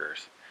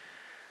markers.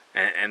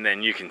 And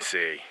then you can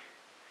see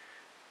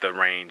the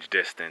range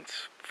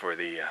distance for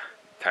the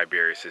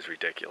Tiberius is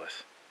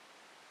ridiculous.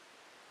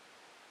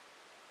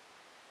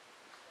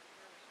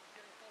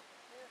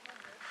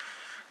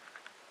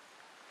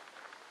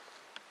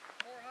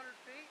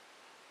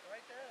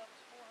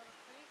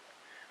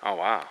 Oh,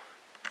 wow.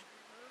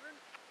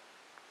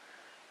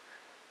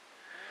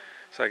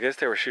 So I guess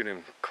they were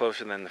shooting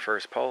closer than the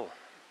first pole.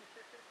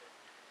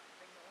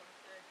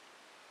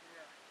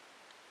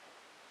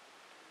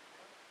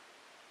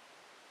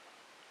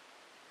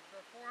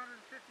 There's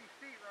 450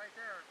 feet right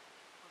there.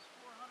 There's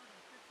 450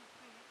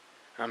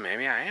 feet. Oh,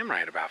 maybe I am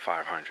right about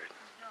 500. Do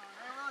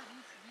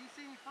you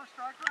see any first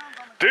strike rounds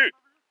on the Dude,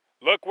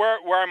 look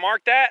where I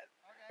marked that.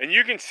 Okay. And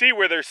you can see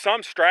where there's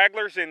some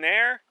stragglers in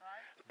there.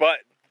 Right. But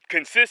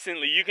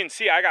consistently, you can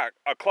see I got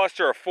a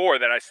cluster of 4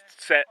 that I set.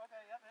 Okay,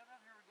 yep,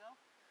 here we go.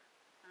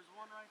 There's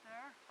one right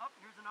there. Oh,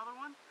 here's another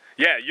one.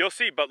 Yeah, you'll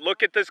see, but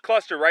look at this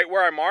cluster right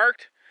where I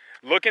marked.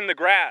 Look in the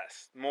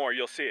grass more,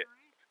 you'll see it.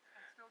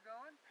 Still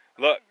going?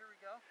 Look, okay, here we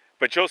go.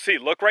 But you'll see,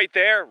 look right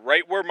there,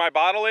 right where my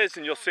bottle is,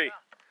 and you'll see.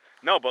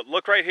 No, but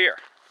look right here.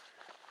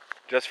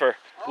 Just for,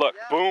 look,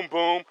 yeah. Boom,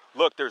 boom.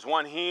 Look, there's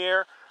one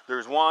here,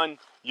 there's one,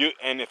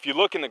 and if you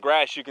look in the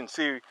grass, you can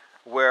see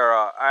where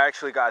I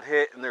actually got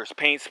hit, and there's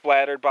paint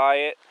splattered by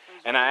it,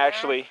 and I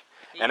actually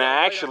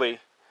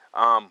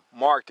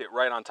marked it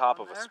right on top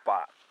of a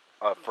spot,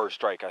 first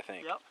strike, I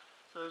think. Yep.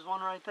 So there's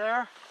one right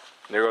there.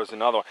 There goes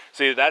another one.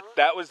 See,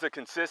 that was the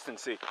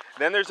consistency.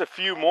 Then there's a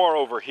few more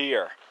over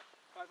here.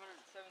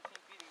 517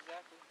 feet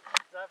exactly.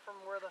 Is that from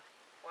where the?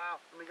 Wow.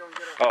 Let me go and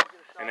get a.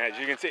 Oh, and as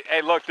you can see,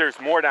 hey, look, there's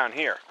more down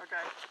here. Okay.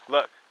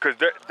 Look, because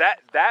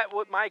that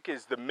what Mike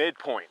is the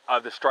midpoint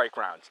of the strike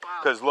rounds.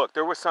 Because look,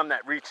 there was some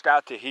that reached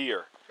out to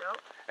here.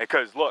 Yep.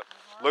 Because look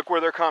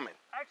where they're coming.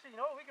 Actually, you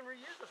know what? We can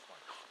reuse this one.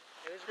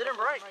 It didn't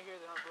break. Right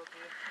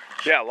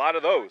here, yeah, a lot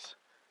of those.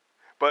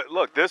 But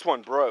look, this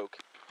one broke,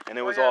 and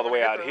it was all the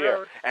way out here.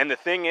 Road. And the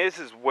thing is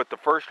with the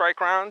first strike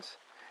rounds,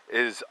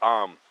 is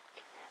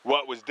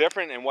what was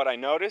different and what I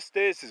noticed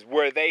is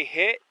where they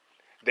hit,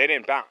 they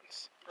didn't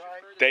bounce.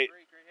 Right.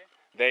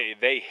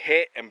 They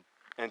hit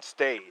and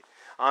stayed.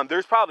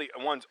 There's probably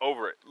ones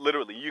over it.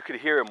 Literally, you could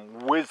hear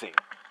them whizzing,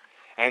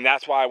 and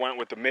that's why I went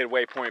with the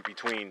midway point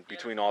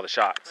between all the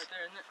shots. Right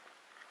there, isn't it?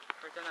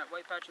 Right down that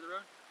white patch of the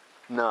road.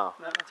 No.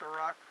 That's a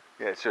rock.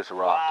 Yeah, it's just a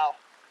rock. Wow.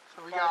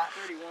 So we got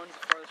 531 is the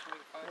farthest one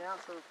we can find. Yeah,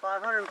 so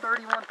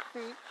 531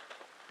 feet.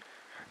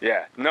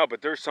 Yeah, no,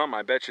 but there's some,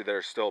 I bet you, that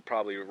are still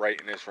probably right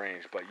in this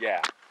range. But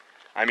yeah,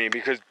 I mean,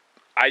 because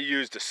I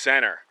used the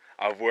center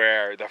of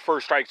where the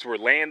first strikes were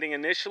landing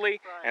initially,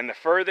 right, and the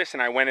furthest,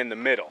 and I went in the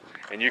middle.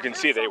 And you can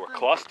see they were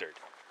clustered.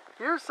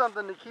 Here's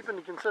something to keep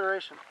into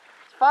consideration.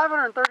 It's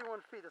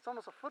 531 feet. It's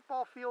almost a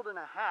football field and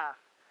a half.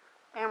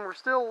 And we're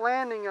still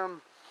landing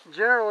them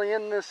generally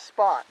in this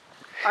spot.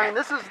 I mean,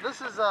 this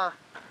is a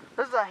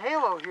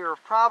halo here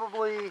of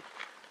probably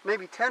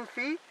maybe 10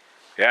 feet.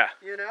 Yeah.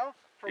 You know,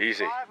 from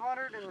Easy.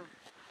 500 and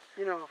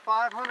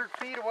 500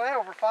 feet away,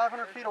 over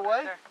 500 feet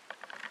away.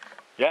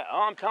 Yeah,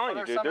 oh, I'm telling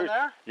you, dude.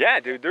 There? Yeah,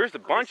 dude, there's a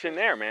bunch in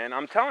there, man.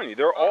 I'm telling you,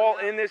 they're all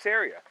in this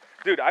area.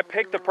 Dude, I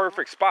picked the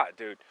perfect spot,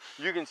 dude.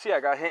 You can see I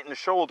got hit in the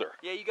shoulder.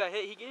 Yeah, you got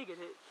hit. He did get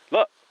hit.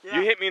 Look,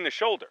 you hit me in the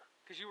shoulder.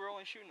 Because you were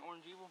only shooting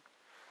orange evil.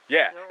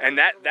 Yeah, and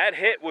that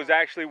hit was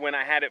actually when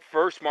I had it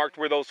first marked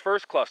where those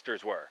first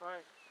clusters were.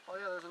 Right. Oh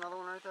yeah, there's another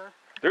one right there.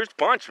 There's a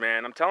bunch,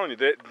 man. I'm telling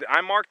you,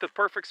 I marked the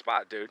perfect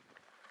spot, dude.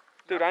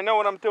 Dude, I know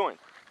what I'm doing.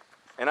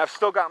 And I've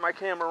still got my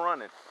camera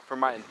running for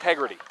my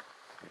integrity.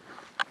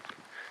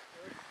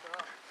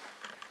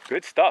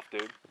 Good stuff,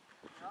 dude. Yep.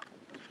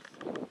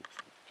 Yeah,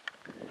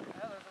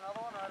 there's another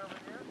one right over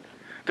here.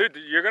 Dude,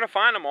 you're going to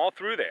find them all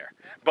through there.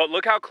 But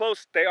look how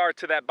close they are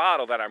to that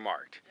bottle that I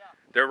marked. Yeah.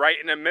 They're right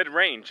in the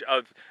mid-range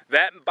of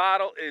that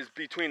bottle is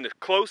between the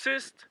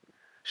closest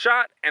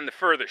shot and the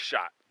furthest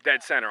shot.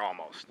 Dead center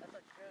almost. That's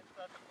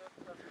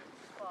a good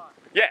spot.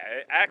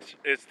 Yeah,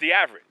 it's the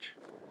average.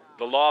 Wow.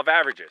 The law of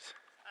averages.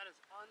 That is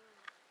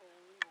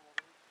unbelievable,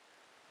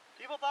 dude.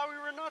 People thought we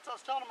were nuts. I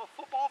was telling them a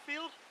football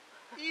field.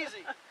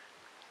 Easy.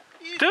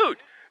 Easy. Dude,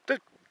 the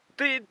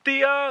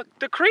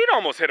Creed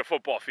almost hit a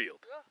football field.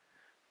 Yeah.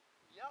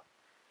 Yep.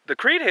 The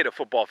Creed hit a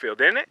football field,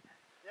 didn't it?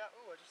 Yeah.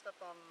 Ooh, I just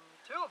stepped on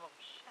 2 of them.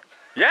 Shit.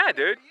 Yeah,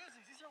 dude.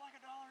 These are like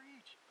 $1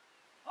 each.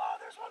 Oh,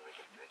 there's one we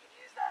can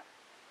use that.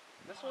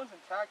 This one's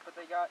intact, but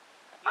you gotta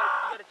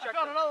check.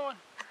 I found another one.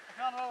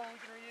 We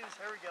can reuse.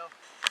 There we go.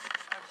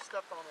 I just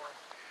stepped on one.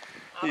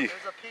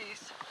 There's a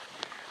piece.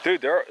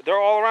 Dude, they're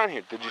all around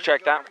here. Did you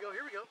check that? Here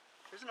we go.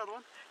 Here's another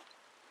one.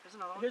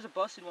 Here's a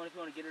busted one if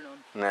you want to get it on.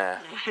 Nah.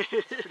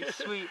 It's pretty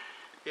sweet.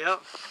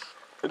 Yep.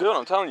 Dude,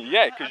 I'm telling you,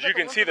 yeah, because you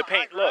can see the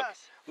paint.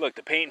 Look,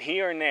 the paint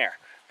here and there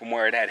from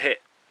where it had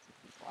hit.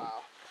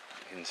 Wow.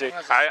 You can see.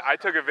 I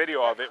took a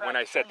video of it when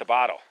I set the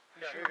bottle.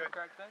 Yeah, here you go.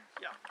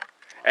 Yeah.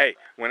 Hey,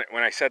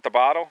 when I set the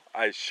bottle,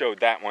 I showed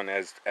that one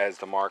as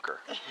the marker.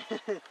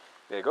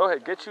 Yeah, go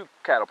ahead, get you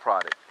cattle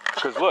prodded.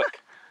 Because look,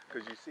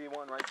 because you see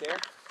one right there?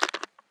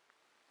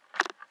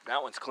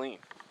 That one's clean.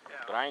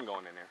 Yeah. But I ain't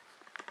going in there.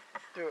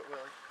 Do it,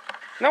 Willie.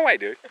 No way,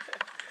 dude. Do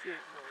it, Willie.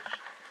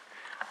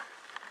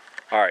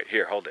 All right,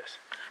 here, hold this.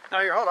 No,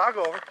 here, hold on. I'll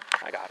go over.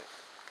 I got it.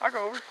 I'll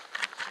go over.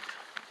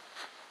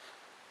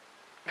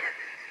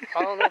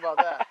 I don't know about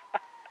that.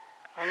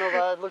 I don't know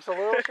about that. It looks a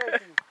little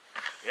shaky.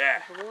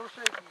 Yeah. It's a little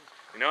shaky.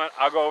 You know what?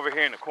 I'll go over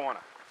here in the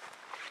corner.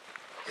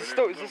 Is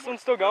this one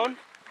still going?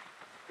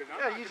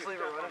 Yeah, you just leave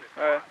it running.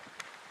 All right.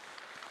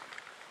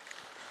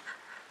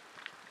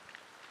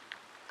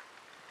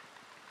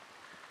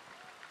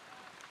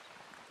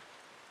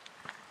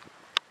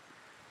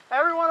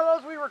 Every one of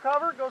those we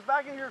recover goes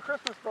back into your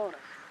Christmas bonus.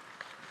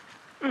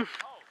 Oh. That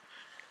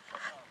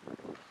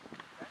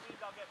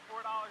means I'll get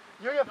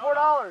 $4. You'll get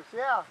 $4,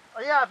 yeah.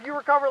 Oh, yeah, if you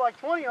recover like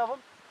 20 of them.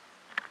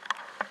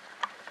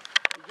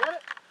 You get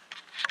it?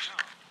 No.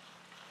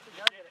 You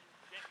gotta get it.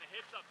 Getting the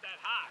hits up that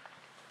high.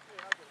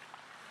 Yeah, I get it.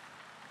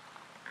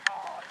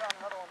 Oh, I found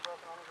another one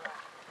broken on the ground.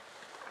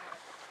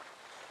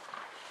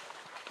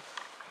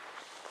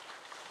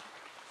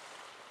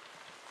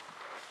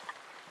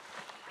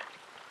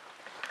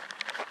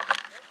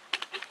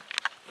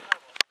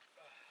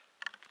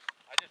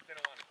 I just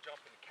didn't want to jump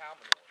in the cow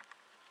manure.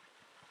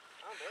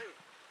 I don't blame you.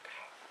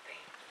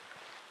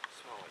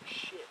 Smell like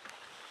shit.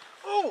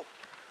 Oh!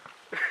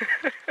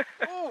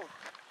 Oh!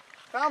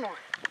 Found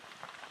one.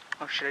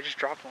 Oh shit, I just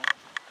dropped one.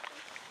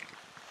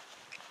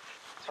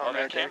 Oh,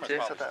 that camera's too.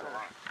 probably still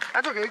on.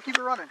 That's okay, keep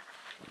it running.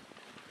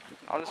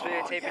 I'll just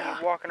videotape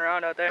you walking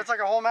around out there. It's like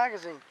a whole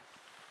magazine.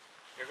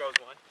 Here goes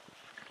one.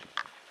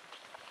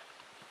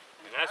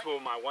 And that's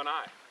with my one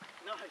eye.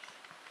 Nice.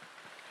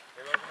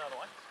 Here goes another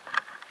one.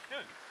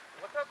 Dude,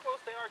 look how close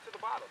they are to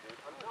the bottle, dude.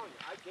 I'm telling you,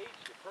 I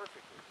gauged it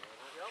perfectly, man.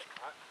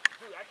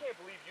 Dude, I can't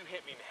believe you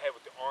hit me in the head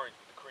with the orange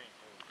with the Creed,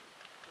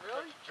 dude.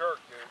 Really? Jerk,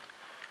 dude.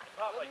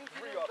 Popped like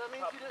 3 off the That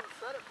means top. you didn't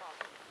set it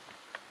properly.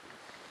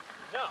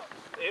 No,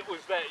 it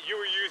was that you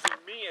were using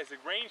me as a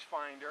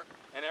rangefinder,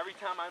 and every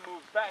time I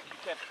moved back, you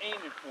kept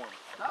aiming for me.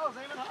 I was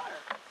aiming higher.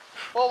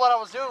 Well, what I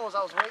was doing was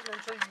I was waiting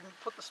until you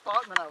put the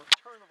spot, and then I would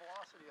turn the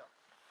velocity up.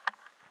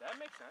 That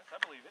makes sense. I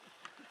believe it.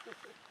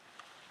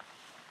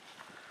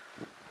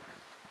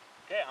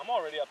 Okay, I'm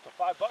already up to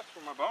 $5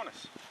 for my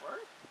bonus.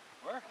 Word?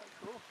 Where? Right,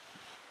 cool.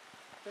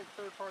 I think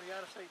third-party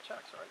out-of-state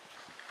checks, right?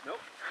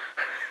 Nope.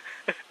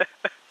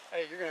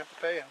 Hey, you're gonna have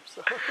to pay them.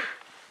 So I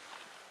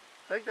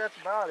think that's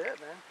about it,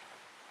 man.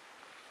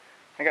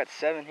 I got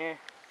 7 here.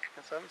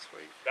 That's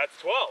sweet. That's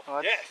 12. Oh,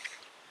 that's- Yes.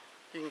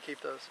 You can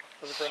keep those.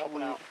 Those are for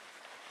helping out.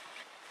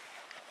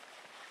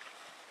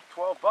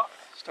 $12.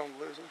 Just don't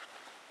lose them.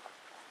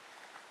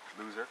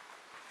 Loser.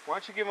 Why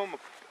don't you give them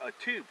a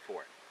tube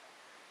for it?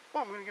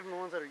 Well, I'm gonna give them the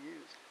ones that are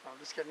used. No, I'm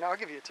just kidding. No, I'll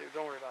give you a tube.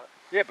 Don't worry about it.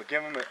 Yeah, but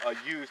give them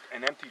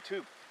an empty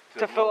tube.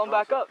 to fill them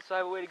back up, so I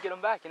have a way to get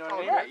them back. You know what I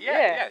mean? Right,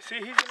 yeah.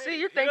 See,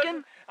 You're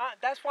thinking.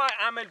 That's why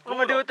I'm in. I'm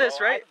gonna do with this,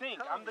 right? I think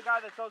I'm the guy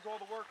that does all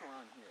the work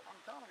around here. I'm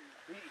telling you.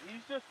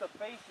 He's just the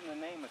face and the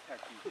name of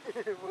Tech Team.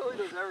 Willie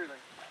does everything.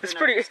 It's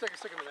pretty. Stick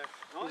him in there.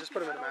 We'll just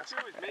put him in the mask.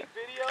 All I do is make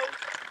videos.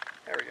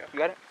 There we go. You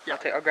got it? Yeah.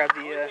 I'll grab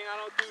the. The only thing I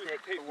don't do is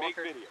make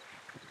videos.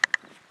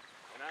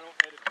 And I don't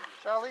edit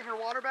videos. Shall I leave your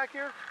water back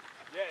here?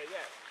 Yeah.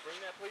 Bring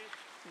that, please.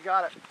 You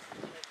got it.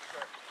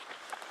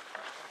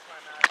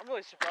 I'm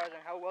really surprised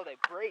on how well they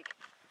break.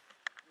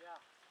 Yeah.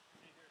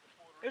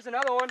 Here's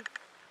another one.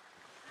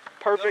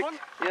 Perfect. One?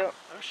 Yep.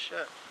 Oh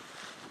shit.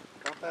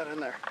 Got that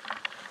in there.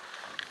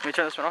 Let me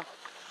turn this one off.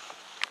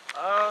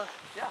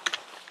 Yeah.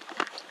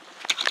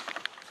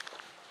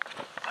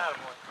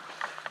 Attaboy.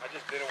 I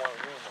just didn't want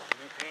to ruin my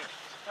new pants.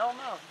 Hell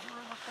no. You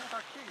were looking at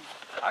our key.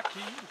 I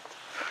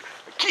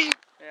key.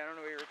 Yeah, I don't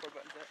know where your record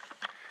button's at.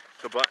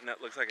 The button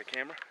that looks like a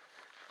camera?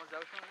 Oh, is that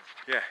which one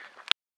it is? Yeah.